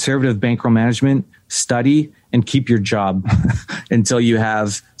 incredibly conservative bankroll management, study, and keep your job until you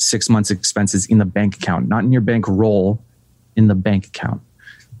have 6 months expenses in the bank account, not in your bank roll, in the bank account.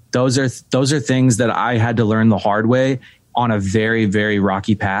 Those are things that I had to learn the hard way on a very, very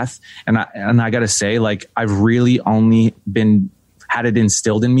rocky path. And I got to say, I've really only had it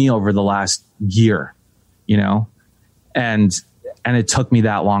instilled in me over the last year, and it took me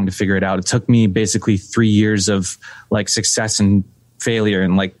that long to figure it out. It took me basically 3 years of success and failure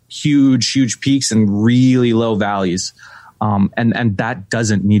and huge peaks and really low valleys. And that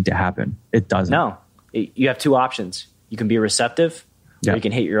doesn't need to happen. It doesn't. No, you have two options. You can be receptive or you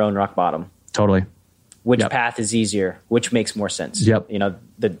can hit your own rock bottom. Totally. Which path is easier? Which makes more sense? Yep.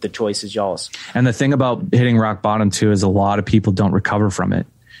 The choice is y'all's. And the thing about hitting rock bottom too is a lot of people don't recover from it.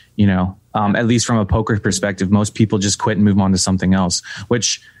 At least from a poker perspective, most people just quit and move on to something else,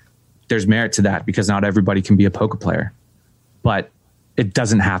 which there's merit to that because not everybody can be a poker player, but it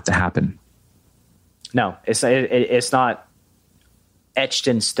doesn't have to happen. No, it's not etched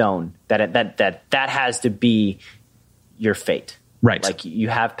in stone that has to be your fate. Right. You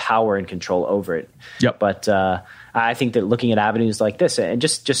have power and control over it. Yep. But I think that looking at avenues like this and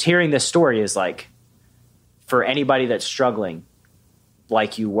just hearing this story is for anybody that's struggling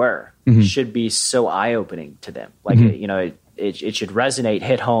like you were, should be so eye-opening to them. It should resonate,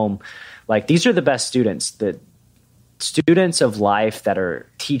 hit home. These are the best students, the students of life that are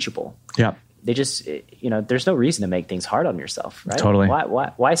teachable. Yeah. They just, there's no reason to make things hard on yourself, right? Totally.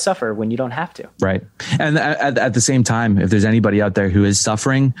 Why suffer when you don't have to? Right. And at the same time, if there's anybody out there who is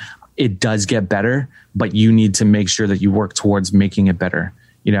suffering, it does get better, but you need to make sure that you work towards making it better.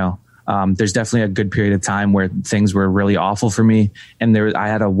 There's definitely a good period of time where things were really awful for me. And I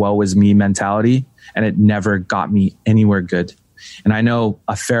had a woe is me mentality, and it never got me anywhere good. And I know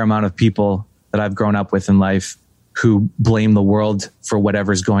a fair amount of people that I've grown up with in life who blame the world for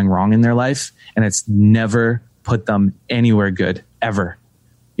whatever's going wrong in their life. And it's never put them anywhere good, ever.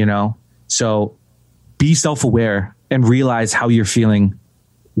 So be self-aware and realize how you're feeling.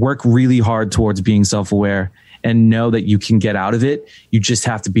 Work really hard towards being self-aware and know that you can get out of it. You just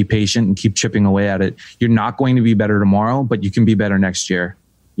have to be patient and keep chipping away at it. You're not going to be better tomorrow, but you can be better next year,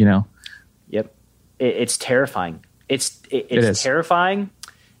 Yep. It's terrifying. It's terrifying.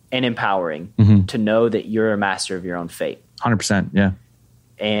 and empowering to know that you're a master of your own fate. 100%. Yeah.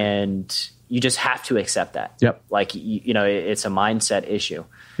 And you just have to accept that. Yep. Like, you know, it's a mindset issue.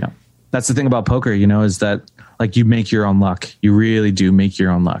 Yeah. That's the thing about poker, you know, is that like you make your own luck. You really do make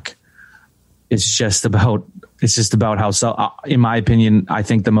your own luck. It's just about how, in my opinion, I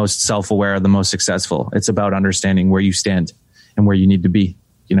think the most self-aware are the most successful. It's about understanding where you stand and where you need to be,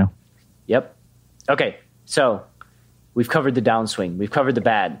 you know? Yep. Okay. So we've covered the downswing. We've covered the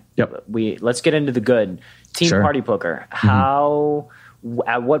bad. Yep. Let's get into the good. Team party poker.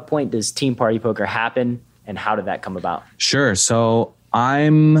 At what point does team party poker happen, and how did that come about? Sure. So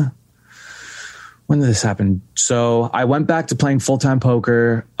when did this happen? So I went back to playing full-time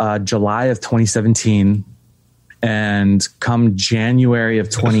poker, July of 2017, and come January of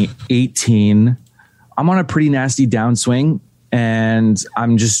 2018, I'm on a pretty nasty downswing, and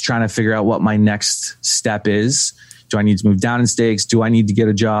I'm just trying to figure out what my next step is. Do I need to move down in stakes? Do I need to get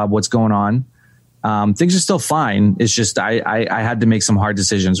a job? What's going on? Things are still fine. It's just I had to make some hard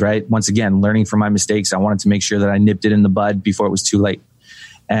decisions, right? Once again, learning from my mistakes. I wanted to make sure that I nipped it in the bud before it was too late.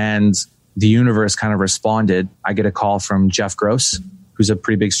 And the universe kind of responded. I get a call from Jeff Gross, who's a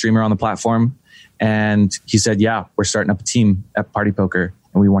pretty big streamer on the platform. And he said, yeah, we're starting up a team at Party Poker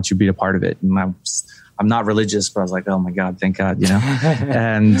and we want you to be a part of it. And I'm not religious, but I was like, oh my God, thank God, you know?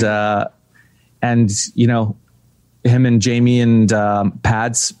 and you know, him and Jamie and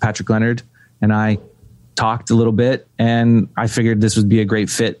Patrick Leonard and I talked a little bit, and I figured this would be a great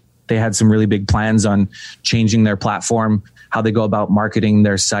fit. They had some really big plans on changing their platform, how they go about marketing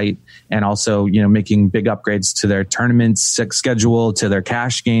their site, and also, you know, making big upgrades to their tournaments schedule, to their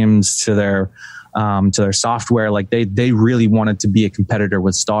cash games, to their software. Like they really wanted to be a competitor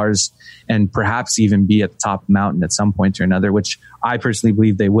with Stars, and perhaps even be at the top of the mountain at some point or another, which I personally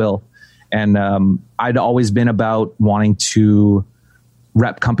believe they will. And I'd always been about wanting to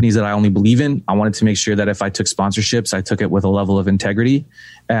rep companies that I only believe in. I wanted to make sure that if I took sponsorships, I took it with a level of integrity,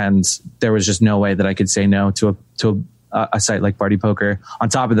 and there was just no way that I could say no to a site like Party Poker. On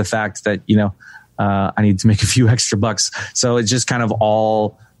top of the fact that, you know, I need to make a few extra bucks, so it just kind of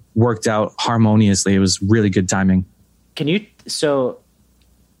all worked out harmoniously. It was really good timing. So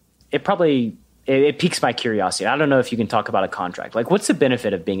it piques my curiosity. I don't know if you can talk about a contract. Like, what's the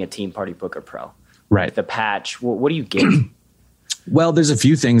benefit of being a Team Party Poker Pro? Right. Like the patch. What do you get? Well, there's a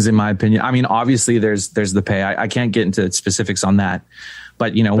few things in my opinion. I mean, obviously there's the pay. I can't get into specifics on that,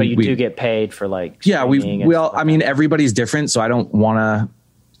 but you know, but you do get paid for like, yeah, I mean, everybody's different. So I don't want to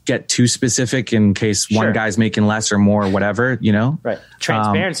get too specific in case one guy's making less or more or whatever, you know? Right.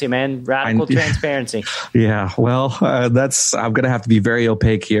 Transparency, man. Radical transparency. Yeah. Well, I'm going to have to be very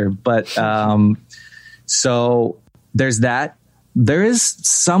opaque here, but, so there's that. There is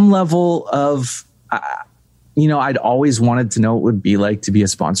some level of, you know, I'd always wanted to know what it would be like to be a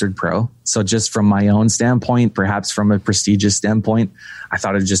sponsored pro. So just from my own standpoint, perhaps from a prestigious standpoint, I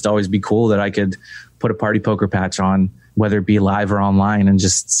thought it'd just always be cool that I could put a Party Poker patch on, whether it be live or online, and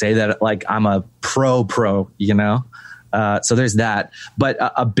just say that like I'm a pro, you know? So there's that. But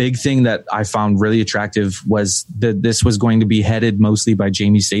a big thing that I found really attractive was that this was going to be headed mostly by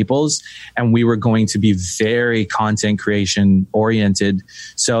Jamie Staples, and we were going to be very content creation oriented.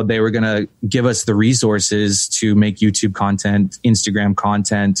 So they were going to give us the resources to make YouTube content, Instagram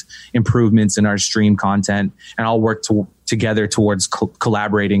content, improvements in our stream content, and all work together towards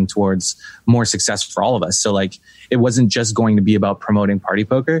collaborating towards more success for all of us. So like, it wasn't just going to be about promoting Party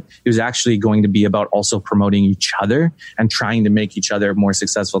Poker. It was actually going to be about also promoting each other and trying to make each other more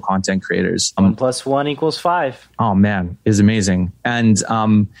successful content creators. 1 + 1 = 5. Oh man, is amazing. And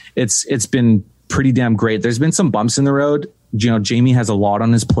it's been pretty damn great. There's been some bumps in the road. You know, Jamie has a lot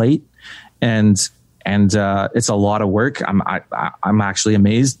on his plate, and it's a lot of work. I'm actually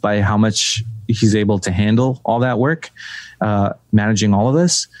amazed by how much he's able to handle all that work, managing all of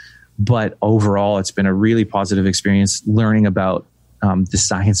this. But overall, it's been a really positive experience learning about the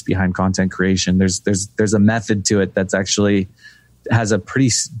science behind content creation. There's a method to it that's actually has a pretty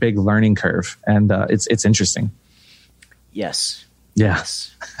big learning curve, and it's interesting. Yes. Yeah.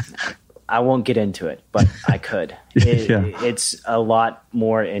 Yes. I won't get into it, but I could. It's a lot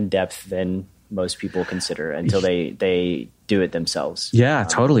more in depth than most people consider until they do it themselves. Yeah,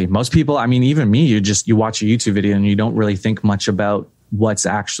 totally. Most people, I mean, even me, you watch a YouTube video and you don't really think much about what's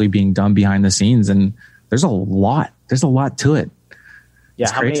actually being done behind the scenes. And there's a lot to it.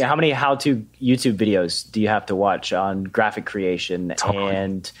 Yeah. How many how-to YouTube videos do you have to watch on graphic creation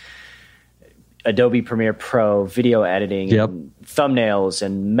and Adobe Premiere Pro, video editing, and thumbnails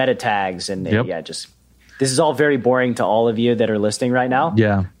and meta tags? And this is all very boring to all of you that are listening right now.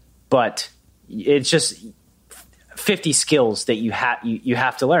 Yeah. But it's just 50 skills that you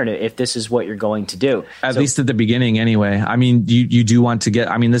have to learn if this is what you're going to do. At least at the beginning anyway. I mean, you do want to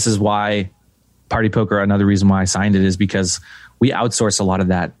this is why Party Poker, another reason why I signed it, is because we outsource a lot of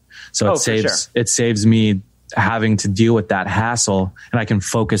that. So it saves me having to deal with that hassle, and I can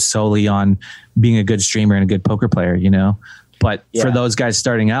focus solely on being a good streamer and a good poker player, But for those guys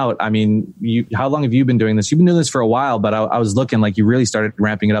starting out, I mean, how long have you been doing this? You've been doing this for a while, but I was looking like you really started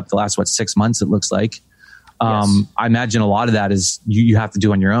ramping it up the last, 6 months, it looks like. Yes. I imagine a lot of that is you have to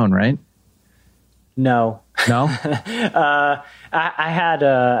do on your own, right? No. I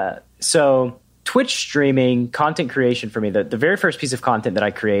had, so Twitch streaming, content creation for me, the very first piece of content that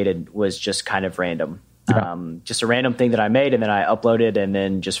I created was just kind of random. Yeah. Just a random thing that I made, and then I uploaded and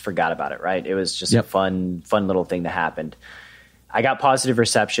then just forgot about it, right? It was just a fun little thing that happened. I got positive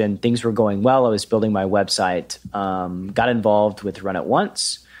reception. Things were going well. I was building my website, got involved with Run It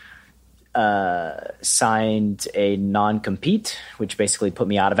Once, signed a non-compete, which basically put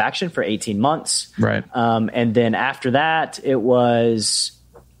me out of action for 18 months. Right. And then after that, it was,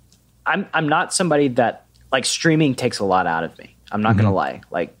 I'm not somebody that, like, streaming takes a lot out of me. I'm not going to lie.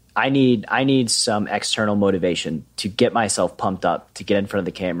 Like, I need some external motivation to get myself pumped up, to get in front of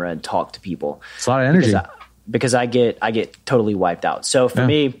the camera and talk to people. It's a lot of energy. Because I get totally wiped out. So for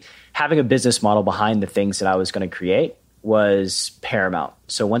me, having a business model behind the things that I was going to create was paramount.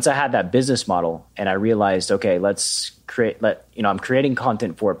 So once I had that business model and I realized, okay, I'm creating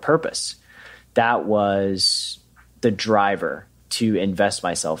content for a purpose. That was the driver to invest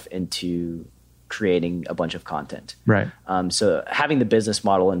myself into creating a bunch of content. Right. So having the business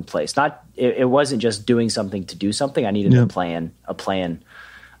model in place, it wasn't just doing something to do something. I needed a plan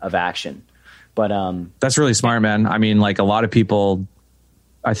of action. But that's really smart, man. I mean, like, a lot of people,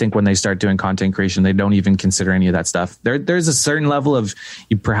 I think when they start doing content creation, they don't even consider any of that stuff. There's a certain level of,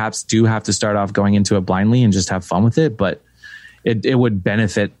 you perhaps do have to start off going into it blindly and just have fun with it. But it would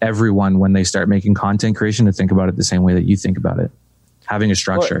benefit everyone when they start making content creation to think about it the same way that you think about it. Having a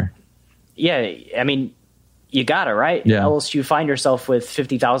structure. Well, yeah. I mean, you got it, right? Yeah. Else you find yourself with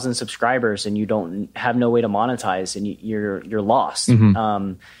 50,000 subscribers and you don't have no way to monetize, and you're lost.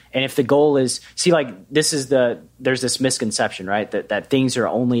 Mm-hmm. And if the goal is, there's this misconception, right? That things are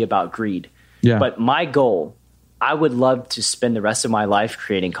only about greed. Yeah. But my goal, I would love to spend the rest of my life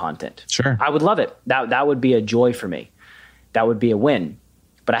creating content. Sure. I would love it. That would be a joy for me. That would be a win.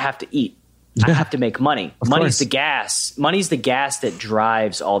 But I have to eat. Yeah. I have to make money. Money's the gas. Money's the gas that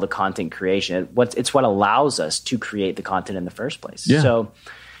drives all the content creation. It's what allows us to create the content in the first place. Yeah. So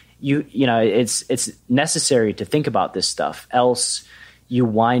it's necessary to think about this stuff. Else you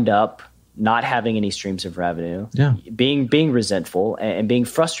wind up not having any streams of revenue. Yeah. Being resentful and being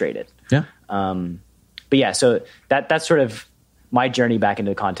frustrated. Yeah. But yeah, so that's sort of my journey back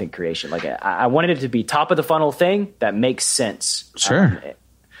into content creation. Like, I wanted it to be top of the funnel thing that makes sense. Sure.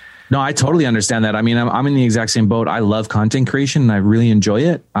 No, I totally understand that. I mean, I'm in the exact same boat. I love content creation and I really enjoy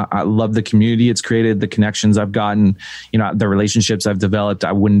it. I love the community it's created, the connections I've gotten, the relationships I've developed.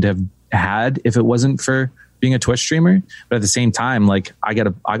 I wouldn't have had if it wasn't for being a Twitch streamer. But at the same time, like, I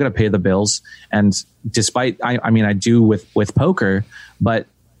gotta pay the bills. And despite, I do with poker, but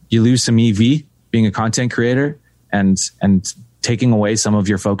you lose some EV being a content creator and taking away some of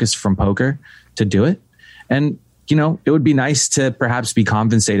your focus from poker to do it. And it would be nice to perhaps be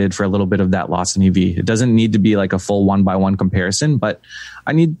compensated for a little bit of that loss in EV. It doesn't need to be like a full 1-by-1 comparison, but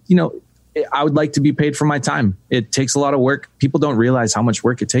I would like to be paid for my time. It takes a lot of work. People don't realize how much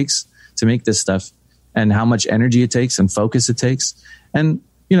work it takes to make this stuff and how much energy it takes and focus it takes. And,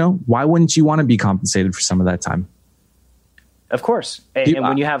 why wouldn't you want to be compensated for some of that time? Of course. And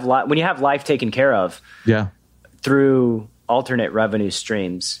when you have life taken care of through alternate revenue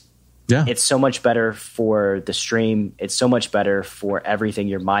streams, it's so much better for the stream. It's so much better for everything.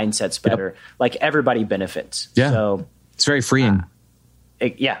 Your mindset's better. Yep. Like, everybody benefits. Yeah. So it's very freeing.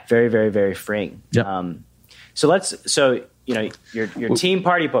 Very, very, very freeing. Yep. Your team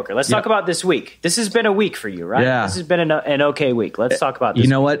Party Poker. Let's talk about this week. This has been a week for you, right? Yeah. This has been an okay week. Let's talk about this. You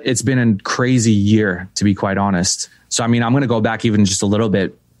know what? It's been a crazy year, to be quite honest. So, I'm going to go back even just a little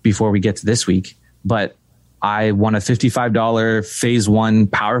bit before we get to this week, but I won a $55 phase 1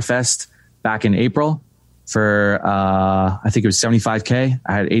 Power Fest back in April for, I think it was $75K.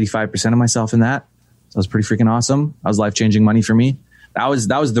 I had 85% of myself in that. So it was pretty freaking awesome. That was life-changing money for me. That was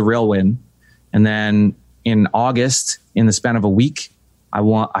the real win. And then in August, in the span of a week, I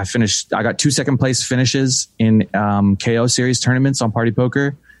got 2 second place finishes in KO series tournaments on Party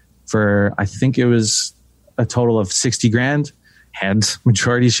Poker for, I think it was a total of 60 grand. Had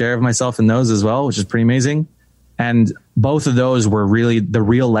majority share of myself in those as well, which is pretty amazing. And both of those were really the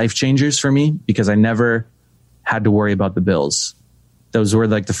real life changers for me, because I never had to worry about the bills. Those were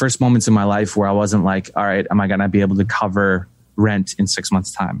like the first moments in my life where I wasn't like, all right, am I going to be able to cover rent in 6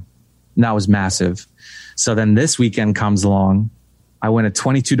 months' time? And that was massive. So then this weekend comes along. I win a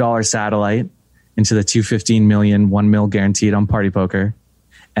 $22 satellite into the 215 million, 1 mil guaranteed on Party Poker.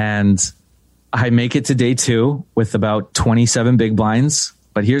 And I make it to day 2 with about 27 big blinds.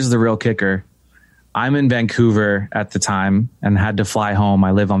 But here's the real kicker. I'm in Vancouver at the time and had to fly home.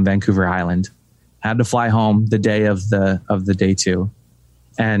 I live on Vancouver Island. Had to fly home the day of the day 2.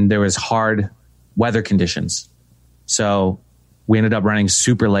 And there was hard weather conditions. So we ended up running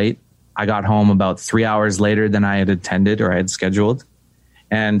super late. I got home about 3 hours later than I had attended or I had scheduled.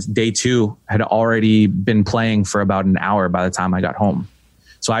 And day 2 had already been playing for about an hour by the time I got home.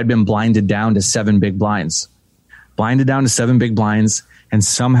 So I'd been blinded down to 7 big blinds. Blinded down to 7 big blinds and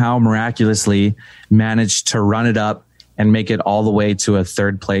somehow miraculously managed to run it up and make it all the way to a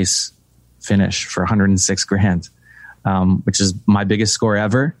 3rd place finish for 106 grand, which is my biggest score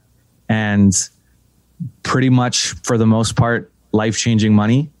ever. And pretty much for the most part, life-changing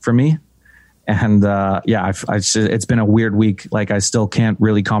money for me. And it's been a weird week. Like I still can't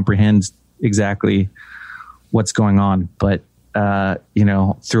really comprehend exactly what's going on, but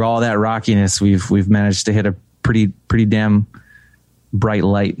through all that rockiness, we've managed to hit a pretty damn bright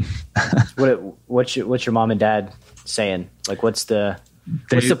light. What's your mom and dad saying? Like, what's the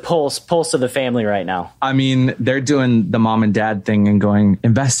pulse of the family right now? I mean, they're doing the mom and dad thing and going,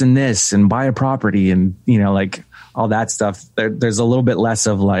 invest in this and buy a property and, like all that stuff. There's a little bit less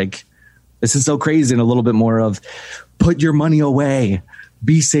of like, this is so crazy, and a little bit more of put your money away,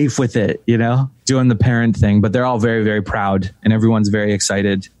 be safe with it, doing the parent thing. But they're all very, very proud and everyone's very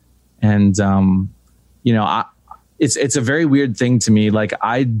excited. And, it's a very weird thing to me. Like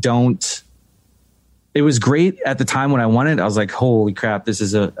it was great at the time when I won it. I was like, holy crap, this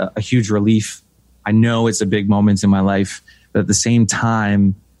is a huge relief. I know it's a big moment in my life, but at the same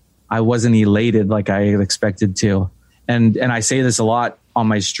time, I wasn't elated like I expected to. And I say this a lot on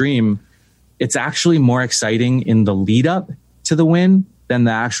my stream. It's actually more exciting in the lead up to the win than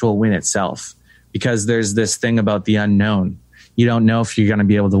the actual win itself, because there's this thing about the unknown. You don't know if you're going to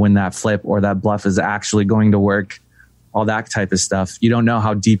be able to win that flip or that bluff is actually going to work, all that type of stuff. You don't know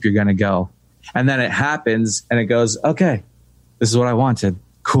how deep you're going to go. And then it happens and it goes, okay, this is what I wanted.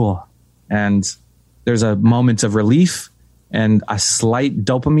 Cool. And there's a moment of relief and a slight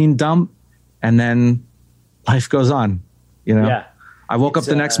dopamine dump, and then life goes on, Yeah. I woke up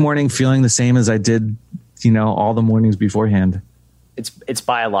the next morning feeling the same as I did, all the mornings beforehand. It's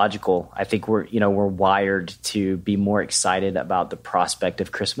biological. I think we're wired to be more excited about the prospect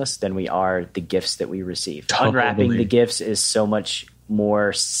of Christmas than we are the gifts that we receive. Totally. Unwrapping the gifts is so much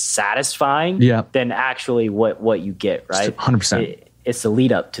more satisfying than actually what you get, right? 100%. It's the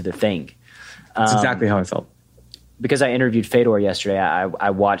lead up to the thing. That's exactly how I felt. Because I interviewed Fedor yesterday,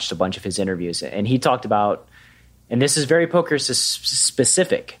 I watched a bunch of his interviews, and he talked about, and this is very poker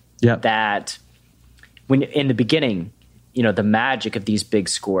specific, that when in the beginning, the magic of these big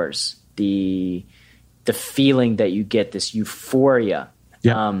scores, the feeling that you get, this euphoria,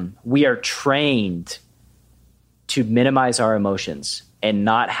 we are trained to minimize our emotions and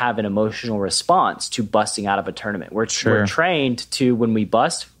not have an emotional response to busting out of a tournament. We're trained to, when we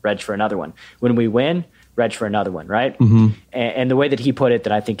bust, reg for another one. When we win, reg for another one, right? Mm-hmm. And the way that he put it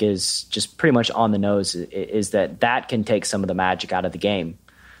that I think is just pretty much on the nose is that can take some of the magic out of the game.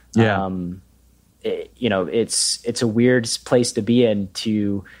 Yeah. It's a weird place to be in,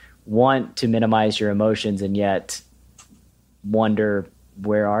 to want to minimize your emotions and yet wonder,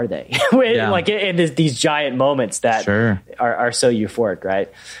 where are they? Like in these giant moments that are so euphoric,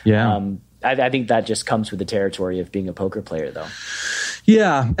 right? Yeah. I think that just comes with the territory of being a poker player, though.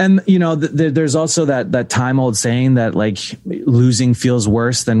 Yeah. And, there's also that time old saying that like losing feels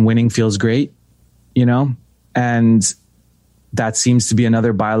worse than winning feels great, and that seems to be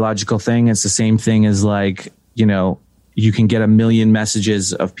another biological thing. It's the same thing as like, you can get a million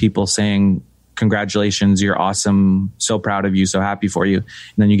messages of people saying, congratulations, you're awesome, so proud of you, so happy for you. And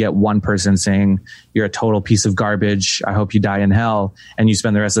then you get one person saying, you're a total piece of garbage, I hope you die in hell. And you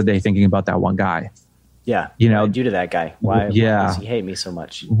spend the rest of the day thinking about that one guy. Yeah. What did I do to that guy? Why does he hate me so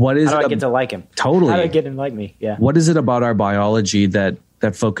much? How do I get to like him? Totally. How do I get him to like me? Yeah. What is it about our biology that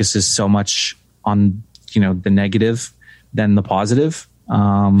focuses so much on, the negative than the positive?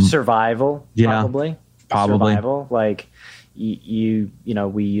 Survival, probably. Survival, like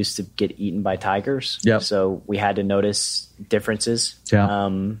we used to get eaten by tigers, so we had to notice differences.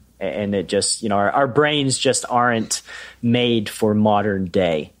 And it just, our brains just aren't made for modern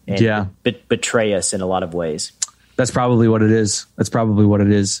day, and betray us in a lot of ways. That's probably what it is.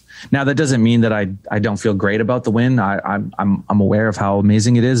 Now, that doesn't mean that I don't feel great about the win. I'm aware of how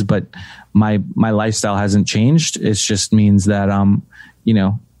amazing it is, but my lifestyle hasn't changed. It just means that, I'm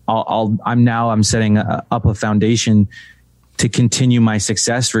setting up a foundation to continue my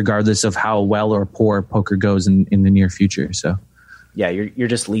success regardless of how well or poor poker goes in the near future. So yeah, you're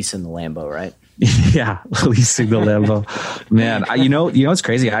just leasing the Lambo, right? Yeah, leasing the Lambo. Man, you know what's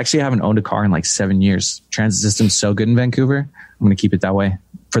crazy? I actually haven't owned a car in like 7 years. Transit system's so good in Vancouver. I'm going to keep it that way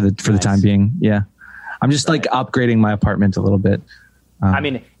for the time being. Yeah. I'm just like upgrading my apartment a little bit. I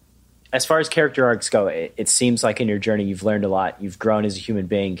mean, as far as character arcs go, it seems like in your journey, you've learned a lot. You've grown as a human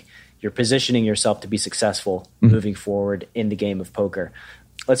being. You're positioning yourself to be successful moving forward in the game of poker.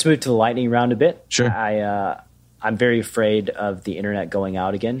 Let's move to the lightning round a bit. Sure. I'm very afraid of the internet going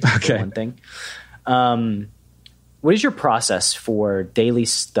out again. Okay. For one thing. What is your process for daily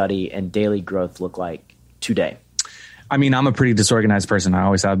study and daily growth look like today? I mean, I'm a pretty disorganized person. I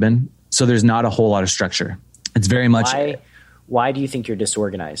always have been. So there's not a whole lot of structure. It's very much. Why do you think you're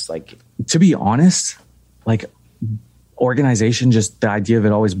disorganized? Like, to be honest, like organization, just the idea of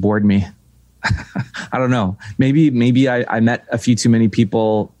it always bored me. I don't know. Maybe I met a few too many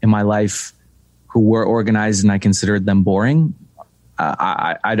people in my life who were organized and I considered them boring.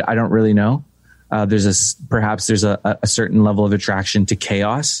 I don't really know. There's a certain level of attraction to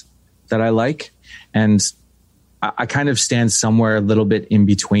chaos that I like. And I kind of stand somewhere a little bit in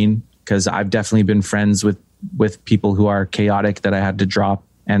between, because I've definitely been friends with people who are chaotic that I had to drop.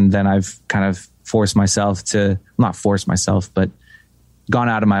 And then I've kind of not forced myself, but gone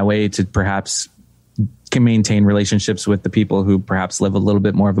out of my way to perhaps can maintain relationships with the people who perhaps live a little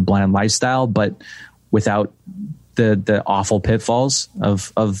bit more of a bland lifestyle, but without the awful pitfalls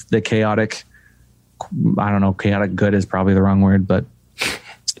of the chaotic. I don't know. Chaotic good is probably the wrong word, but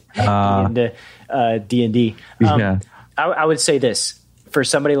D&D. Yeah. I would say this for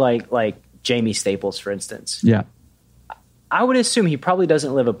somebody like Jamie Staples, for instance. Yeah. I would assume he probably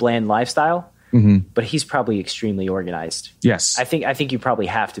doesn't live a bland lifestyle, but he's probably extremely organized. Yes. I think you probably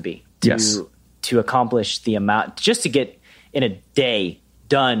have to be to accomplish the amount, just to get in a day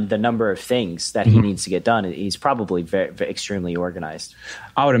done the number of things that he needs to get done. He's probably very, very extremely organized.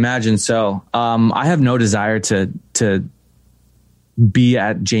 I would imagine so. I have no desire to be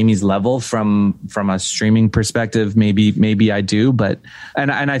at Jamie's level from a streaming perspective. Maybe I do, but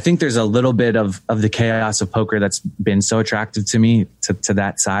and I think there's a little bit of the chaos of poker that's been so attractive to me to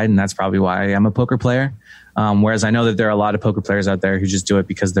that side, and that's probably why I am a poker player. Whereas I know that there are a lot of poker players out there who just do it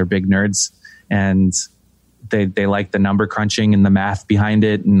because they're big nerds and they like the number crunching and the math behind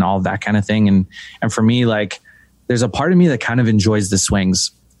it and all that kind of thing. And for me, like, there's a part of me that kind of enjoys the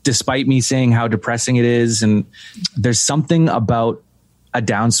swings, despite me saying how depressing it is. And there's something about a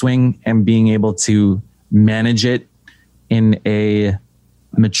downswing and being able to manage it in a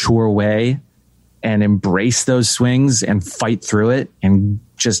mature way and embrace those swings and fight through it and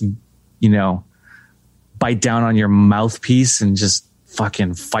just, bite down on your mouthpiece and just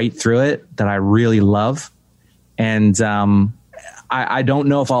fucking fight through it, that I really love. And I don't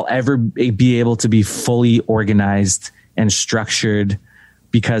know if I'll ever be able to be fully organized and structured,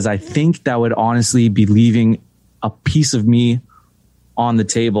 because I think that would honestly be leaving a piece of me on the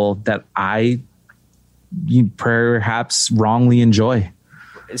table that I perhaps wrongly enjoy.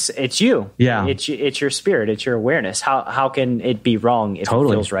 It's you. Yeah. It's your spirit. It's your awareness. How can it be wrong if it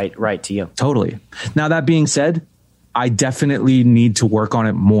feels right to you? Totally. Now, that being said, I definitely need to work on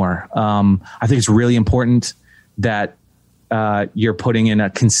it more. I think it's really important that you're putting in a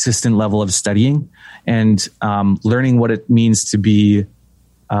consistent level of studying and learning what it means to be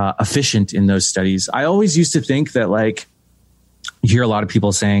efficient in those studies. I always used to think that, like, you hear a lot of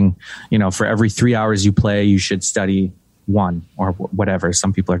people saying, for every 3 hours you play, you should study one or whatever.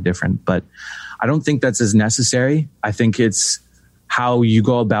 Some people are different, but I don't think that's as necessary. I think it's how you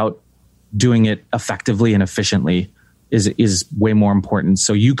go about doing it effectively and efficiently is way more important.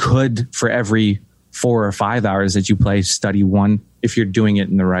 So you could, for every 4 or 5 hours that you play, study one, if you're doing it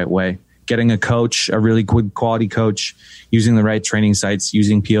in the right way. Getting a coach, a really good quality coach, using the right training sites,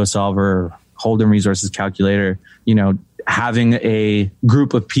 using POSolver, Hold'em Resources Calculator, having a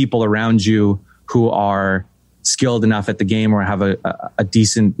group of people around you who are skilled enough at the game or have a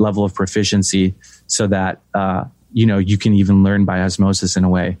decent level of proficiency so that, you can even learn by osmosis in a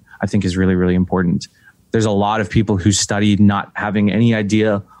way, I think is really, really important. There's a lot of people who study not having any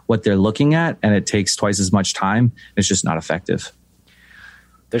idea what they're looking at, and it takes twice as much time. It's just not effective.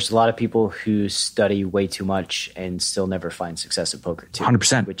 There's a lot of people who study way too much and still never find success at poker too.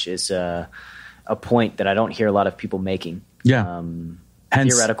 100%. Which is a point that I don't hear a lot of people making. Yeah.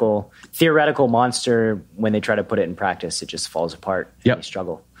 Hence, theoretical monster. When they try to put it in practice, it just falls apart. Yep. They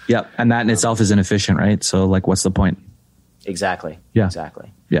struggle. Yep. And that in itself is inefficient, right? So like, what's the point? Exactly. Yeah.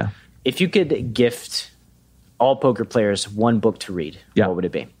 Exactly. Yeah. If you could gift all poker players one book to read, what would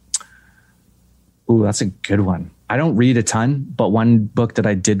it be? Ooh, that's a good one. I don't read a ton, but one book that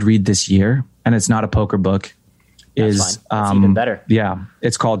I did read this year, and it's not a poker book, is even better. Yeah.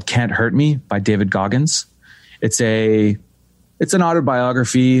 It's called Can't Hurt Me by David Goggins. It's an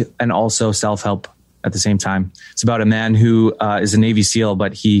autobiography and also self-help at the same time. It's about a man who is a Navy SEAL,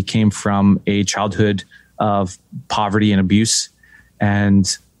 but he came from a childhood of poverty and abuse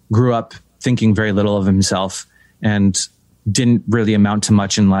and grew up thinking very little of himself and didn't really amount to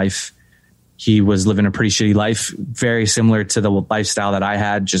much in life. He was living a pretty shitty life, very similar to the lifestyle that I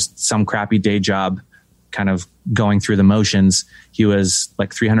had, just some crappy day job, kind of going through the motions. He was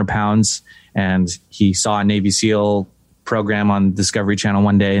like 300 pounds and he saw a Navy SEAL program on Discovery Channel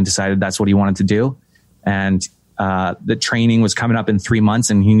one day and decided that's what he wanted to do. And the training was coming up in 3 months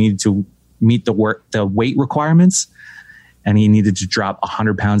and he needed to meet the weight requirements, and he needed to drop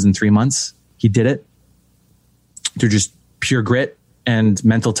 100 pounds in 3 months. He did it through just pure grit and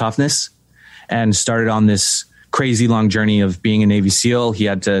mental toughness, and started on this crazy long journey of being a Navy SEAL. He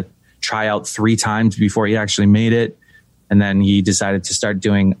had to try out 3 times before he actually made it. And then he decided to start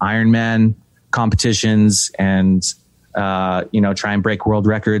doing Ironman competitions and, try and break world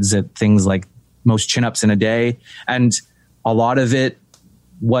records at things like most chin-ups in a day. And a lot of it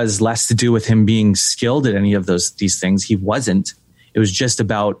was less to do with him being skilled at any of these things. He wasn't. It was just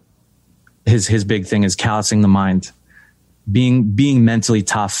about his big thing is callousing the mind, being mentally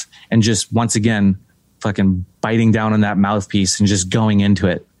tough, and just once again, fucking biting down on that mouthpiece and just going into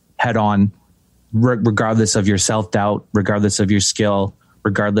it head on, regardless of your self-doubt, regardless of your skill,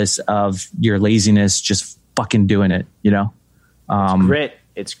 regardless of your laziness, just fucking doing it, Grit.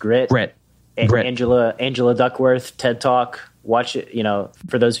 It's grit. Grit. Angela Duckworth, TED Talk. Watch it,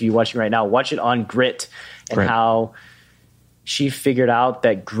 for those of you watching right now, watch it on grit and how she figured out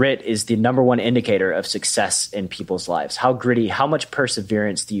that grit is the number one indicator of success in people's lives. How gritty, how much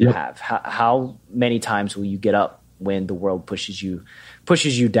perseverance do you have? How many times will you get up when the world pushes you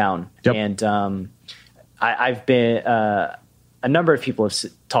down? Yep. And I've been a number of people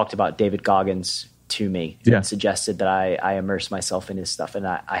have talked about David Goggins to me and suggested that I immerse myself in his stuff, and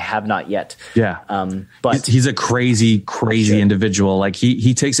I have not yet. But he's a crazy individual. Like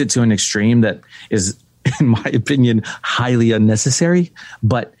he takes it to an extreme that is, in my opinion, highly unnecessary,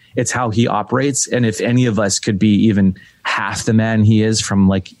 but it's how he operates. And if any of us could be even half the man he is from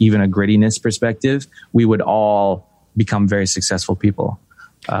like even a grittiness perspective, we would all become very successful people.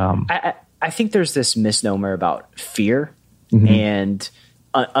 I think there's this misnomer about fear and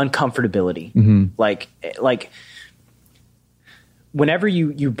uncomfortability. Like whenever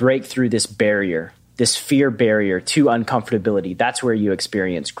you break through this barrier, this fear barrier to uncomfortability, that's where you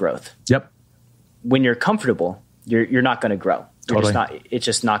experience growth. Yep. When you're comfortable, you're not going to grow. It's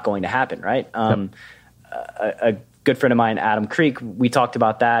just not going to happen. Right. A good friend of mine, Adam Creek, we talked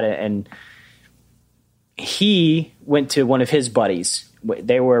about that, and he went to one of his buddies.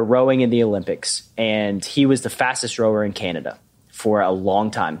 They were rowing in the Olympics, and he was the fastest rower in Canada for a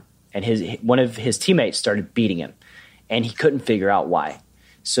long time. And one of his teammates started beating him, and he couldn't figure out why.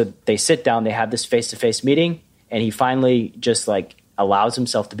 So they sit down, they have this face-to-face meeting, and he finally just like allows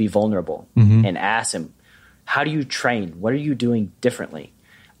himself to be vulnerable and asks him, how do you train? What are you doing differently?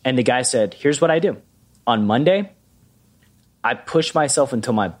 And the guy said, here's what I do. On Monday, I push myself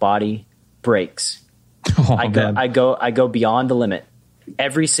until my body breaks. I go beyond the limit.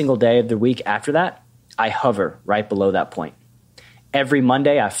 Every single day of the week after that, I hover right below that point. Every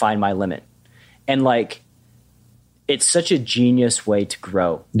Monday, I find my limit. And like, it's such a genius way to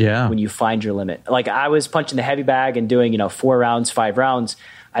grow. Yeah. When you find your limit. Like I was punching the heavy bag and doing, 4 rounds, 5 rounds.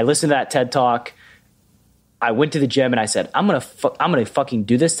 I listened to that TED Talk. I went to the gym and I said, I'm going to fucking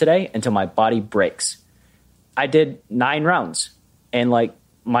do this today until my body breaks. I did 9 rounds and like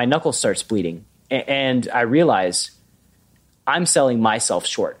my knuckle starts bleeding. And I realize I'm selling myself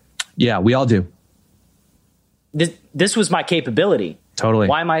short. Yeah, we all do. This was my capability. Totally.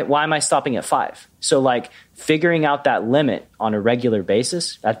 Why am I stopping at 5? So like figuring out that limit on a regular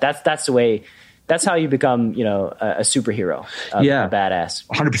basis, that's the way, that's how you become, a superhero, a badass.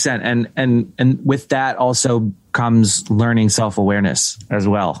 100%. And with that also comes learning self-awareness as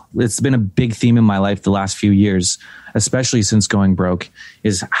well. It's been a big theme in my life the last few years, especially since going broke,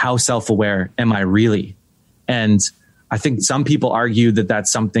 is how self-aware am I really? And I think some people argue that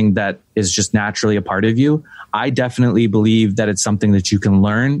that's something that is just naturally a part of you. I definitely believe that it's something that you can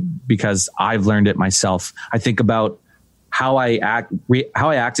learn because I've learned it myself. I think about how I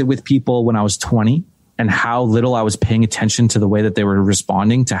acted with people when I was 20 and how little I was paying attention to the way that they were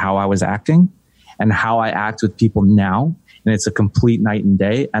responding to how I was acting and how I act with people now. And it's a complete night and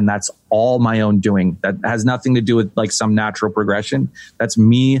day. And that's all my own doing. That has nothing to do with like some natural progression. That's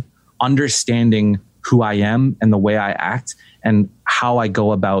me understanding who I am and the way I act and how I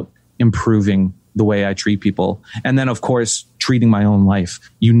go about improving the way I treat people. And then, of course, treating my own life.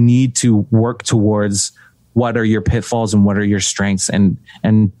 You need to work towards what are your pitfalls and what are your strengths, and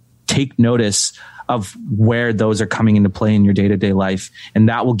take notice of where those are coming into play in your day-to-day life. And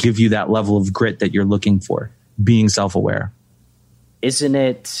that will give you that level of grit that you're looking for, being self-aware. Isn't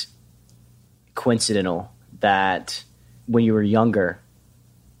it coincidental that when you were younger,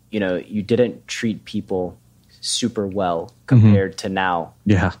 you didn't treat people super well compared to now?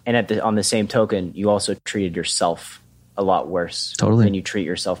 Yeah. And on the same token, you also treated yourself a lot worse than you treat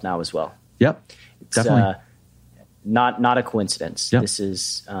yourself now as well. Yep. It's definitely. Not a coincidence. Yep. This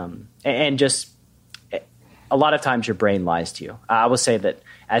is, and just a lot of times your brain lies to you. I will say that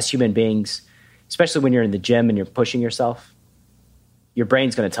as human beings, especially when you're in the gym and you're pushing yourself, your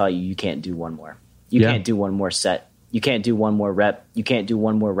brain's going to tell you can't do one more. You can't do one more set. You can't do one more rep. You can't do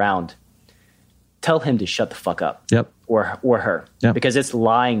one more round. Tell him to shut the fuck up. Yep. Or her. Yep. Because it's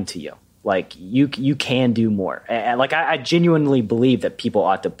lying to you. Like you can do more. And like I genuinely believe that people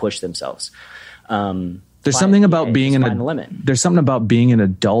ought to push themselves. There's something about being there's something about being an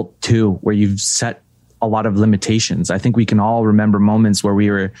adult too, where you've set a lot of limitations. I think we can all remember moments where we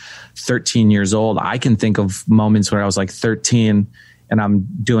were 13 years old. I can think of moments where I was like 13 and I'm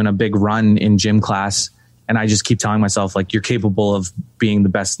doing a big run in gym class. And I just keep telling myself, like, you're capable of being the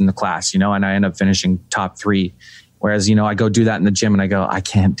best in the class, and I end up finishing top 3. Whereas, I go do that in the gym and I go, I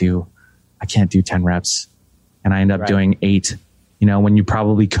can't do 10 reps. And I end up doing 8, when you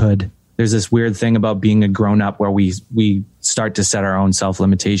probably could. There's this weird thing about being a grown up where we start to set our own self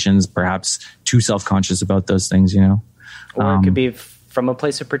limitations, perhaps too self-conscious about those things, Or it could be from a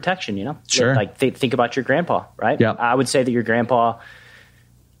place of protection, Sure. Like think about your grandpa, right? Yeah. I would say that your grandpa,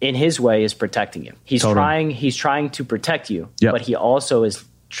 in his way, is protecting you. He's trying to protect you, but he also is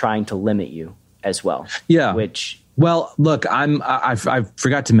trying to limit you as well. Yeah. Well, look, I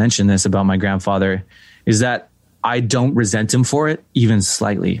forgot to mention this about my grandfather, is that I don't resent him for it, even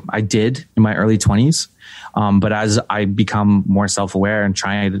slightly. I did in my early 20s. But as I become more self-aware and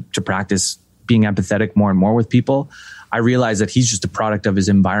trying to practice being empathetic more and more with people, I realize that he's just a product of his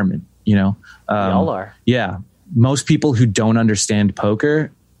environment, we all are. Yeah. Most people who don't understand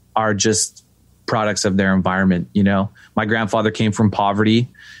poker are just products of their environment. My grandfather came from poverty.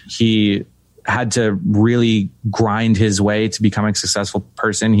 He had to really grind his way to becoming a successful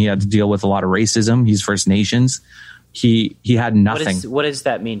person. He had to deal with a lot of racism. He's First Nations. He had nothing. What does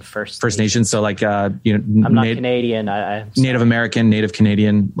that mean? First Nations. So like, I'm not Canadian. Native American, Native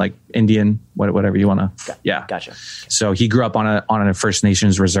Canadian, like Indian, whatever you want to. Yeah. Gotcha. So he grew up on a First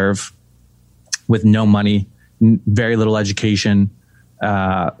Nations reserve with no money, very little education.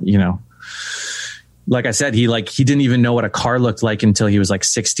 Like I said, he didn't even know what a car looked like until he was like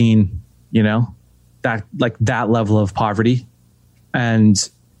 16, that level of poverty. And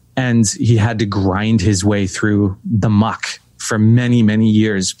he had to grind his way through the muck for many, many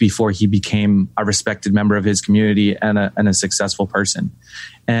years before he became a respected member of his community and a successful person.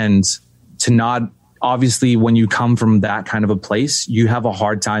 And to not, obviously, when you come from that kind of a place, you have a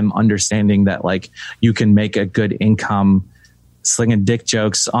hard time understanding that like you can make a good income slinging dick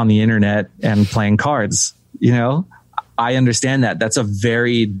jokes on the internet and playing cards. I understand that. That's a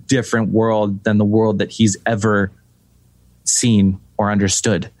very different world than the world that he's ever seen or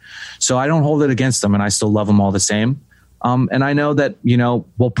understood. So I don't hold it against him, and I still love him all the same. And I know that,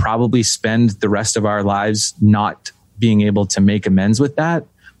 we'll probably spend the rest of our lives not being able to make amends with that,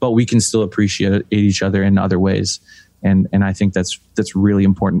 but we can still appreciate each other in other ways. And I think that's really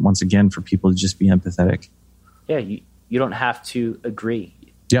important, once again, for people to just be empathetic. Yeah. You don't have to agree.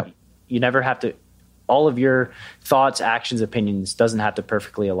 Yep. You never have to. All of your thoughts, actions, opinions doesn't have to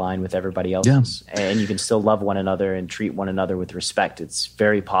perfectly align with everybody else's. Yeah. And you can still love one another and treat one another with respect. It's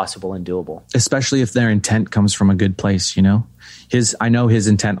very possible and doable. Especially if their intent comes from a good place, I know his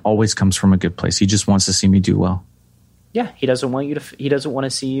intent always comes from a good place. He just wants to see me do well. Yeah, he doesn't want to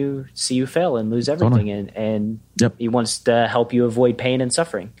see you fail and lose everything. Totally. And yep. He wants to help you avoid pain and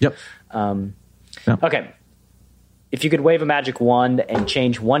suffering. Yep. Yep. Okay. If you could wave a magic wand and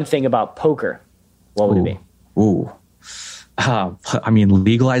change one thing about poker, what would it be?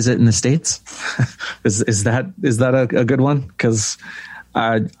 Legalize it in the States. is that a good one? Because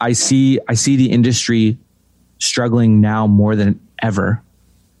I see the industry struggling now more than ever,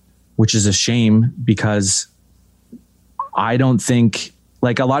 which is a shame, because I don't think,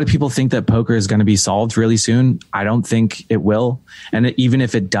 like, a lot of people think that poker is going to be solved really soon. I don't think it will. And even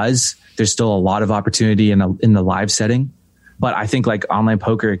if it does, there's still a lot of opportunity in the live setting. But I think like online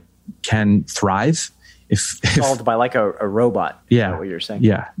poker can thrive if solved by like a robot. Yeah. Is that what you're saying?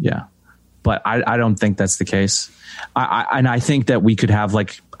 Yeah. Yeah. But I don't think that's the case. And I think that we could have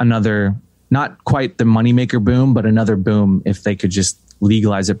like another, not quite the moneymaker boom, but another boom if they could just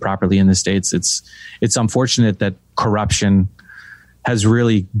legalize it properly in the States. It's unfortunate that corruption has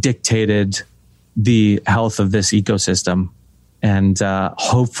really dictated the health of this ecosystem. And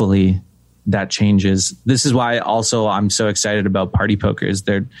hopefully that changes. This is why also I'm so excited about Party Poker is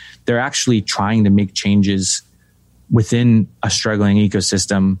they're actually trying to make changes within a struggling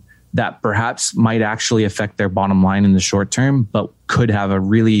ecosystem that perhaps might actually affect their bottom line in the short term, but could have a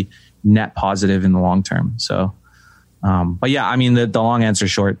really net positive in the long term. So, but yeah, I mean, the long answer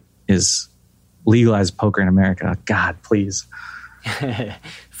short is legalize poker in America. God, please.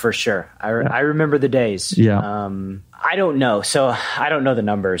 For sure. I remember the days. Yeah. I don't know. So I don't know the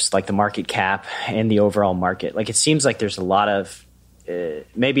numbers, like the market cap and the overall market. Like it seems like there's a lot of,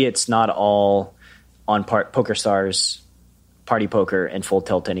 maybe it's not all on PokerStars, Party Poker, and Full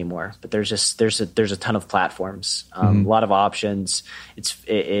Tilt anymore, but there's a ton of platforms, a lot of options.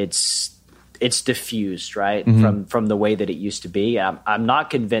 It's diffused, right? From the way that it used to be. I'm not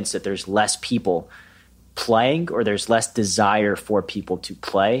convinced that there's less people playing or there's less desire for people to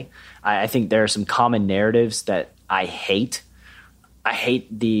play. I think there are some common narratives that I hate. I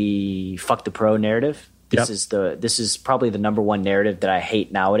hate the fuck the pro narrative. This is probably the number one narrative that I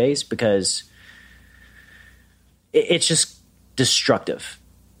hate nowadays because it's just destructive,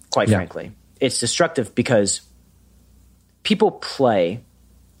 quite frankly. It's destructive because people play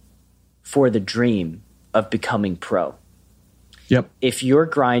for the dream of becoming pro. Yep. If you're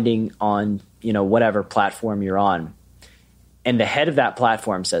grinding on, whatever platform you're on, and the head of that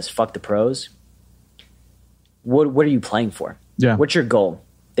platform says, fuck the pros, what are you playing for? Yeah. What's your goal?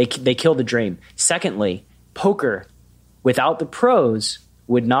 They kill the dream. Secondly, poker without the pros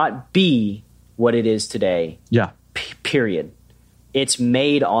would not be what it is today. Yeah. Period. It's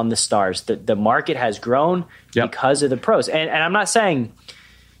made on the stars. The market has grown because of the pros. And I'm not saying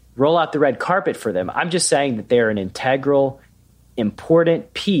roll out the red carpet for them. I'm just saying that they're an integral,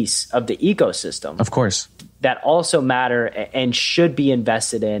 important piece of the ecosystem. Of course. That also matter and should be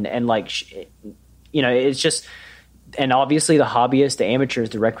invested in. And it's just, and obviously the hobbyists, the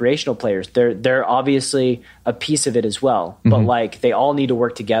amateurs, the recreational players, they're obviously a piece of it as well. But they all need to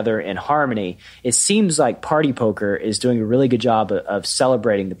work together in harmony. It seems like Party Poker is doing a really good job of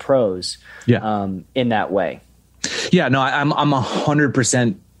celebrating the pros in that way. Yeah, no, I'm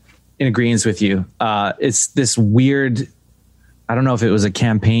 100% in agreement with you. It's this weird, I don't know if it was a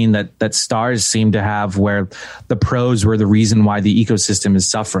campaign that stars seem to have where the pros were the reason why the ecosystem is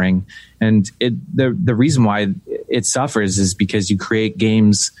suffering. And the reason why it suffers is because you create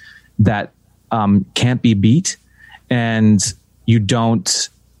games that can't be beat. And you don't,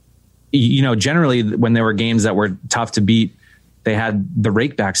 generally when there were games that were tough to beat, they had the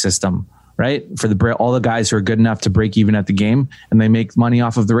rakeback system, right? For all the guys who are good enough to break even at the game, and they make money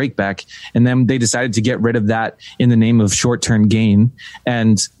off of the rakeback. And then they decided to get rid of that in the name of short-term gain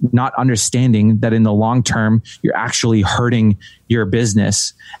and not understanding that in the long term, you're actually hurting your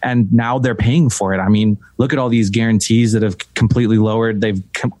business. And now they're paying for it. I mean, look at all these guarantees that have completely lowered. They've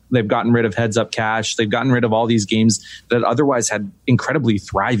gotten rid of heads up cash. They've gotten rid of all these games that otherwise had incredibly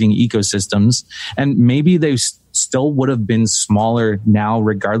thriving ecosystems. And maybe they still would have been smaller now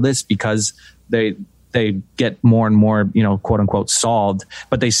regardless because they get more and more, quote unquote solved,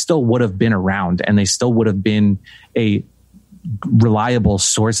 but they still would have been around and they still would have been a reliable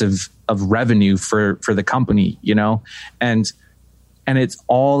source of revenue for the company, and it's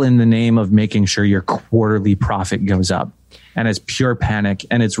all in the name of making sure your quarterly profit goes up. And it's pure panic.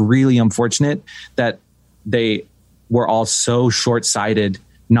 And it's really unfortunate that they were all so short-sighted,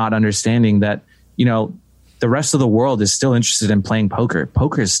 not understanding that, the rest of the world is still interested in playing poker.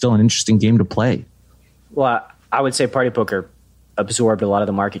 Poker is still an interesting game to play. Well, I would say Party Poker absorbed a lot of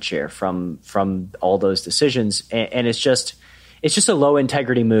the market share from all those decisions. And it's just a low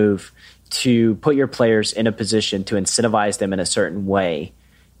integrity move to put your players in a position to incentivize them in a certain way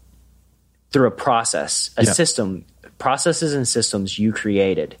through a process, system, processes and systems you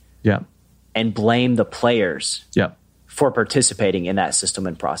created. Yeah. And blame the players. Yeah. For participating in that system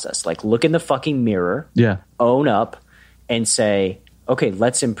and process. Like, look in the fucking mirror, own up, and say, okay,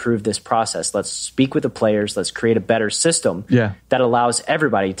 let's improve this process. Let's speak with the players. Let's create a better system that allows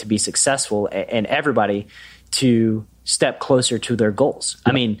everybody to be successful and everybody to step closer to their goals.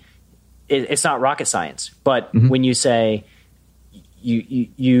 I mean, it's not rocket science. But when you say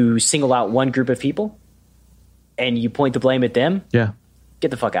you single out one group of people and you point the blame at them, get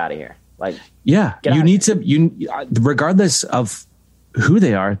the fuck out of here. Like, you need to, regardless of who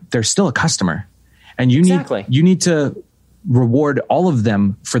they are, they're still a customer, and you need to reward all of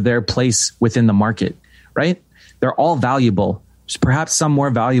them for their place within the market, right? They're all valuable, perhaps some more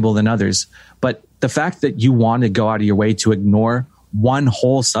valuable than others. But the fact that you want to go out of your way to ignore one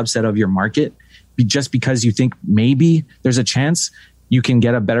whole subset of your market just because you think maybe there's a chance you can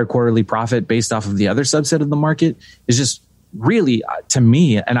get a better quarterly profit based off of the other subset of the market is just really, to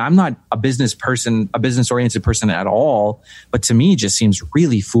me, and I'm not a business oriented person at all, but to me, it just seems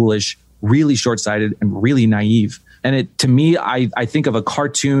really foolish, really short-sighted, and really naive. And to me, I think of a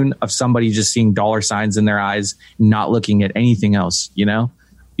cartoon of somebody just seeing dollar signs in their eyes, not looking at anything else,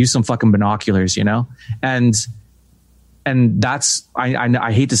 use some fucking binoculars, and that's,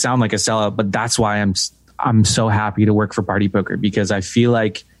 I hate to sound like a sellout, but that's why I'm so happy to work for Party Poker, because I feel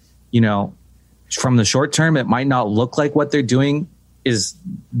like, from the short term, it might not look like what they're doing is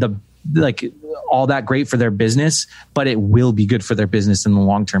all that great for their business, but it will be good for their business in the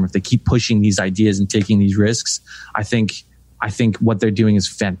long term if they keep pushing these ideas and taking these risks. I think what they're doing is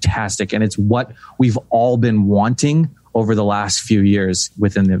fantastic, and it's what we've all been wanting over the last few years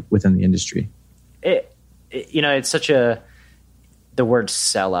within the industry. It's such the word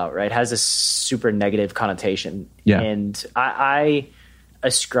sellout, right, has a super negative connotation. And I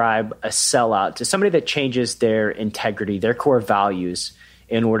ascribe a sellout to somebody that changes their integrity, their core values,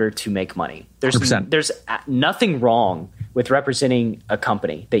 in order to make money. There's 100%. There's nothing wrong with representing a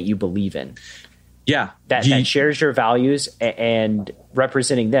company that you believe in. That shares your values and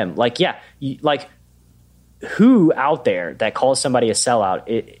representing them. Who out there that calls somebody a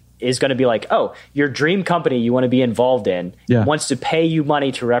sellout is going to be like, oh, your dream company you want to be involved in wants to pay you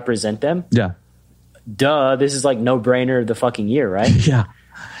money to represent them? Duh, this is like no-brainer of the fucking year, right?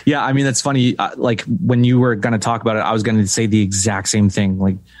 Yeah, I mean, that's funny. Like, when you were going to talk about it, I was going to say the exact same thing.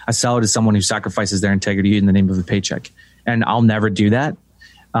 Like, a sellout is someone who sacrifices their integrity in the name of a paycheck. And I'll never do that.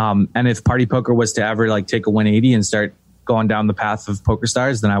 And if Party Poker was to ever take a 180 and start going down the path of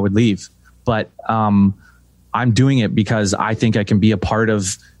PokerStars, then I would leave. But I'm doing it because I think I can be a part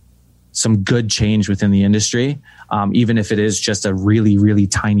of some good change within the industry, even if it is just a really, really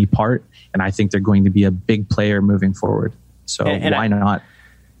tiny part. And I think they're going to be a big player moving forward. So why not?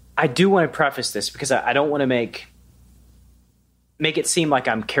 I do want to preface this because I don't want to make it seem like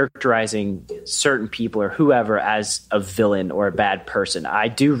I'm characterizing certain people or whoever as a villain or a bad person. I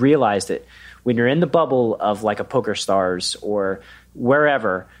do realize that when you're in the bubble of like a PokerStars or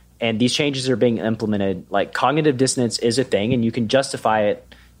wherever, and these changes are being implemented, like, cognitive dissonance is a thing, and you can justify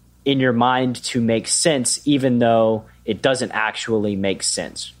it in your mind to make sense, even though it doesn't actually make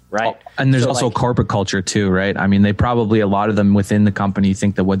sense. Right. And there's also corporate culture too, right? I mean, a lot of them within the company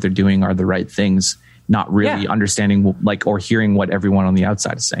think that what they're doing are the right things, not really understanding or hearing what everyone on the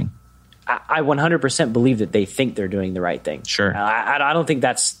outside is saying. I 100% believe that they think they're doing the right thing. Sure. I don't think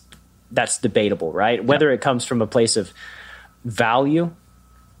that's debatable, right? Whether it comes from a place of value,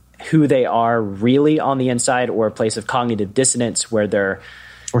 who they are really on the inside, or a place of cognitive dissonance where they're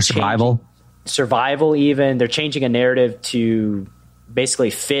survival even. They're changing a narrative to basically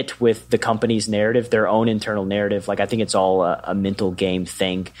fit with the company's narrative, their own internal narrative. Like, I think it's all a mental game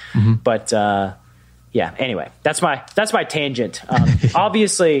thing. But anyway, that's my tangent.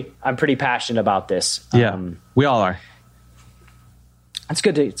 Obviously, I'm pretty passionate about this. We all are. It's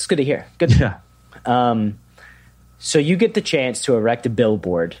good to hear. Good. So you get the chance to erect a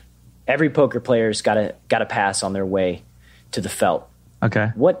billboard. Every poker player's got to pass on their way to the felt.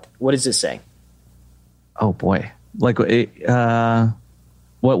 Okay. What does it say? Oh boy. Like, what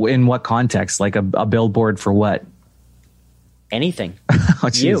in what context? Like a billboard for what? Anything.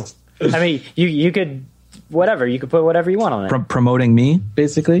 You. I mean, you could whatever. You could put whatever you want on it. Promoting me,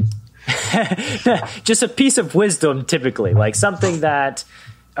 basically. Just a piece of wisdom, typically, like something that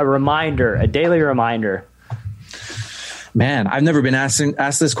a daily reminder. Man, I've never been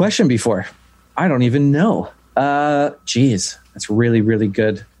asked this question before. I don't even know. Geez, that's really, really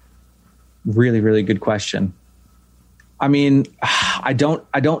good. Really, really good question. I mean, I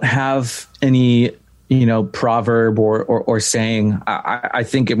don't have any, proverb or saying. I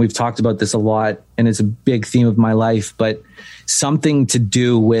think, and we've talked about this a lot, and it's a big theme of my life, but something to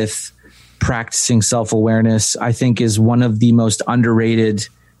do with practicing self-awareness, I think, is one of the most underrated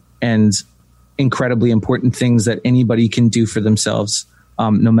and incredibly important things that anybody can do for themselves,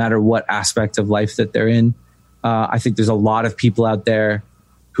 no matter what aspect of life that they're in. I think there's a lot of people out there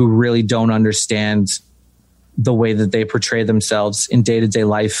who really don't understand the way that they portray themselves in day-to-day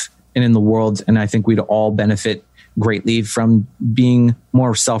life and in the world. And I think we'd all benefit greatly from being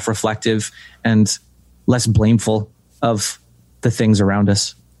more self-reflective and less blameful of the things around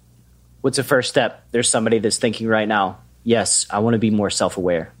us. What's the first step? There's somebody that's thinking right now, yes, I want to be more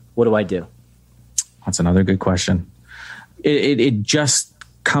self-aware. What do I do? That's another good question. It just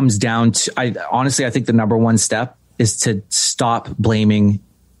comes down to, I think the number one step is to stop blaming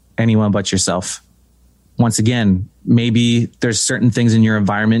anyone but yourself. Once again, maybe there's certain things in your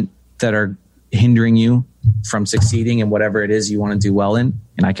environment that are hindering you from succeeding in whatever it is you want to do well in.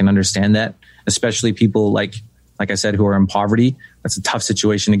 And I can understand that, especially people like I said, who are in poverty. That's a tough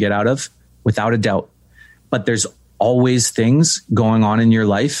situation to get out of, without a doubt. But there's always things going on in your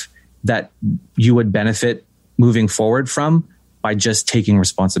life that you would benefit moving forward from by just taking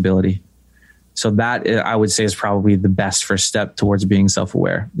responsibility. So that, I would say, is probably the best first step towards being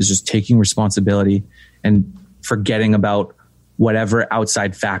self-aware, is just taking responsibility and forgetting about whatever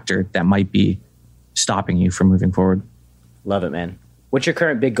outside factor that might be stopping you from moving forward. Love it, man. What's your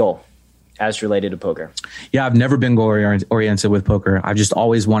current big goal as related to poker? Yeah, I've never been goal-oriented with poker. I've just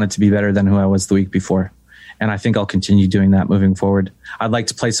always wanted to be better than who I was the week before. And I think I'll continue doing that moving forward. I'd like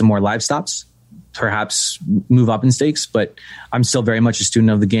to play some more live stops, perhaps move up in stakes, but I'm still very much a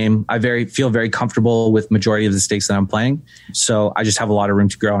student of the game. I feel very comfortable with majority of the stakes that I'm playing. So I just have a lot of room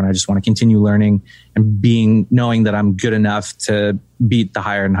to grow, and I just want to continue learning and knowing that I'm good enough to beat the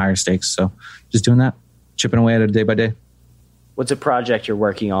higher and higher stakes. So just doing that, chipping away at it day by day. What's a project you're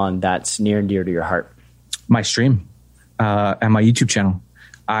working on that's near and dear to your heart? My stream and my YouTube channel.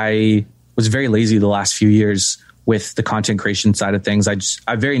 I was very lazy the last few years with the content creation side of things.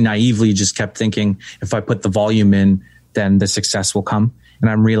 I very naively just kept thinking, if I put the volume in, then the success will come. And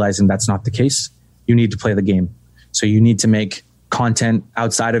I'm realizing that's not the case. You need to play the game. So you need to make content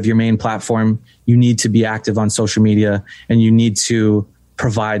outside of your main platform. You need to be active on social media, and you need to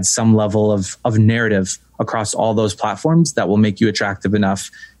provide some level of narrative across all those platforms that will make you attractive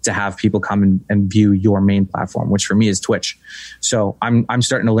enough to have people come and view your main platform, which for me is Twitch. So I'm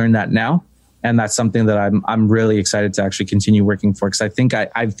starting to learn that now. And that's something that I'm really excited to actually continue working for, because I think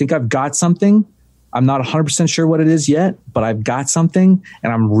I've got something. I'm not 100% sure what it is yet, but I've got something,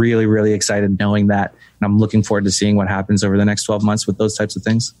 and I'm really, really excited knowing that. And I'm looking forward to seeing what happens over the next 12 months with those types of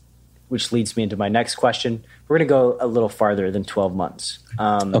things. Which leads me into my next question. We're going to go a little farther than 12 months.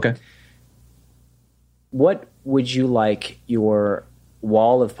 Okay. What would you like your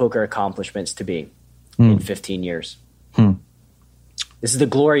wall of poker accomplishments to be in 15 years? This is the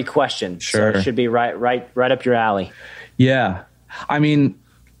glory question. Sure. So it should be right up your alley. Yeah. I mean,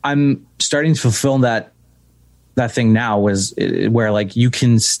 I'm starting to fulfill that thing now, where like you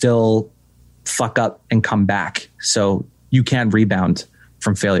can still fuck up and come back. So you can rebound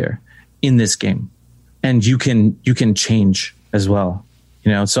from failure in this game, and you can change as well.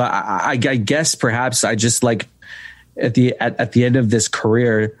 You know, so I guess perhaps I just like at the end of this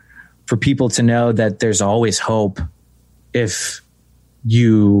career, for people to know that there's always hope if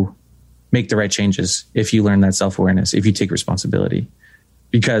you make the right changes, if you learn that self-awareness, if you take responsibility.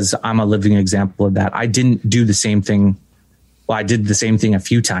 Because I'm a living example of that. I didn't do the same thing. Well, I did the same thing a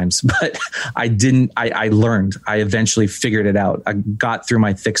few times, but I learned. I eventually figured it out. I got through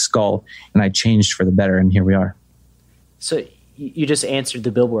my thick skull, and I changed for the better, and here we are. So you just answered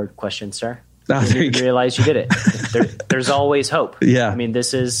the billboard question, sir. Oh, you realize you did it. There's always hope. Yeah. I mean,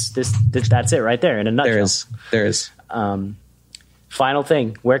 that's it right there in a nutshell. There is. Final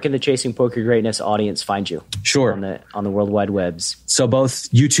thing, where can the Chasing Poker Greatness audience find you? Sure. On the World Wide Webs. So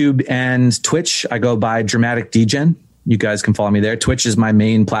both YouTube and Twitch, I go by Dramatic Degen. You guys can follow me there. Twitch is my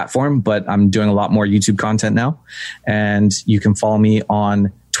main platform, but I'm doing a lot more YouTube content now. And you can follow me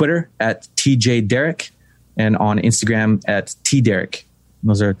on Twitter at TJ Derrick and on Instagram at TDerrick.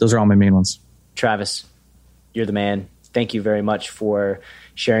 Those are all my main ones. Travis, you're the man. Thank you very much for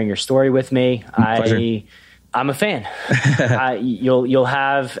sharing your story with me. Pleasure. I'm a fan. You'll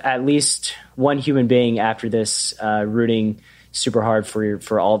have at least one human being after this rooting super hard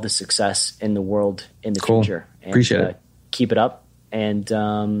for all the success in the world in the future. And, appreciate it. Keep it up. And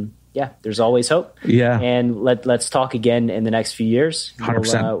there's always hope. Yeah. And let's talk again in the next few years.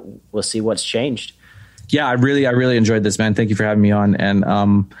 100%. We'll see what's changed. Yeah, I really enjoyed this, man. Thank you for having me on. And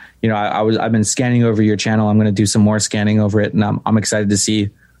I've been scanning over your channel. I'm going to do some more scanning over it, and I'm excited to see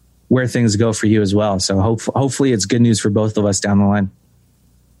where things go for you as well. So hopefully it's good news for both of us down the line.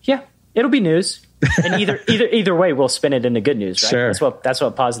 Yeah, it'll be news. And either way, we'll spin it into good news, right? Sure. That's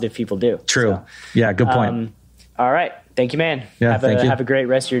what positive people do. True. So, yeah, good point. All right. Thank you, man. Yeah, have a great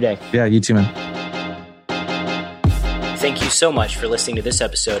rest of your day. Yeah, you too, man. Thank you so much for listening to this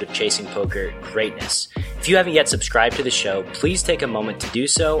episode of Chasing Poker Greatness. If you haven't yet subscribed to the show, please take a moment to do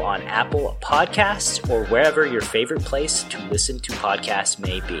so on Apple Podcasts or wherever your favorite place to listen to podcasts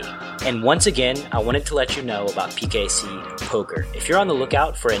may be. And once again, I wanted to let you know about PKC Poker. If you're on the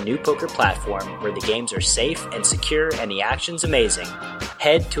lookout for a new poker platform where the games are safe and secure and the action's amazing,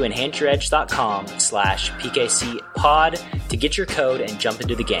 head to enhanceyouredge.com/PKCpod to get your code and jump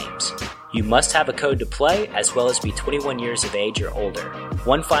into the games. You must have a code to play, as well as be 21 years of age or older.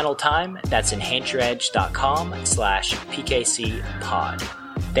 One final time, that's enhanceyouredge.com/PKCpod.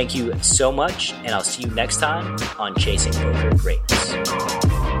 Thank you so much, and I'll see you next time on Chasing Poker Greatness.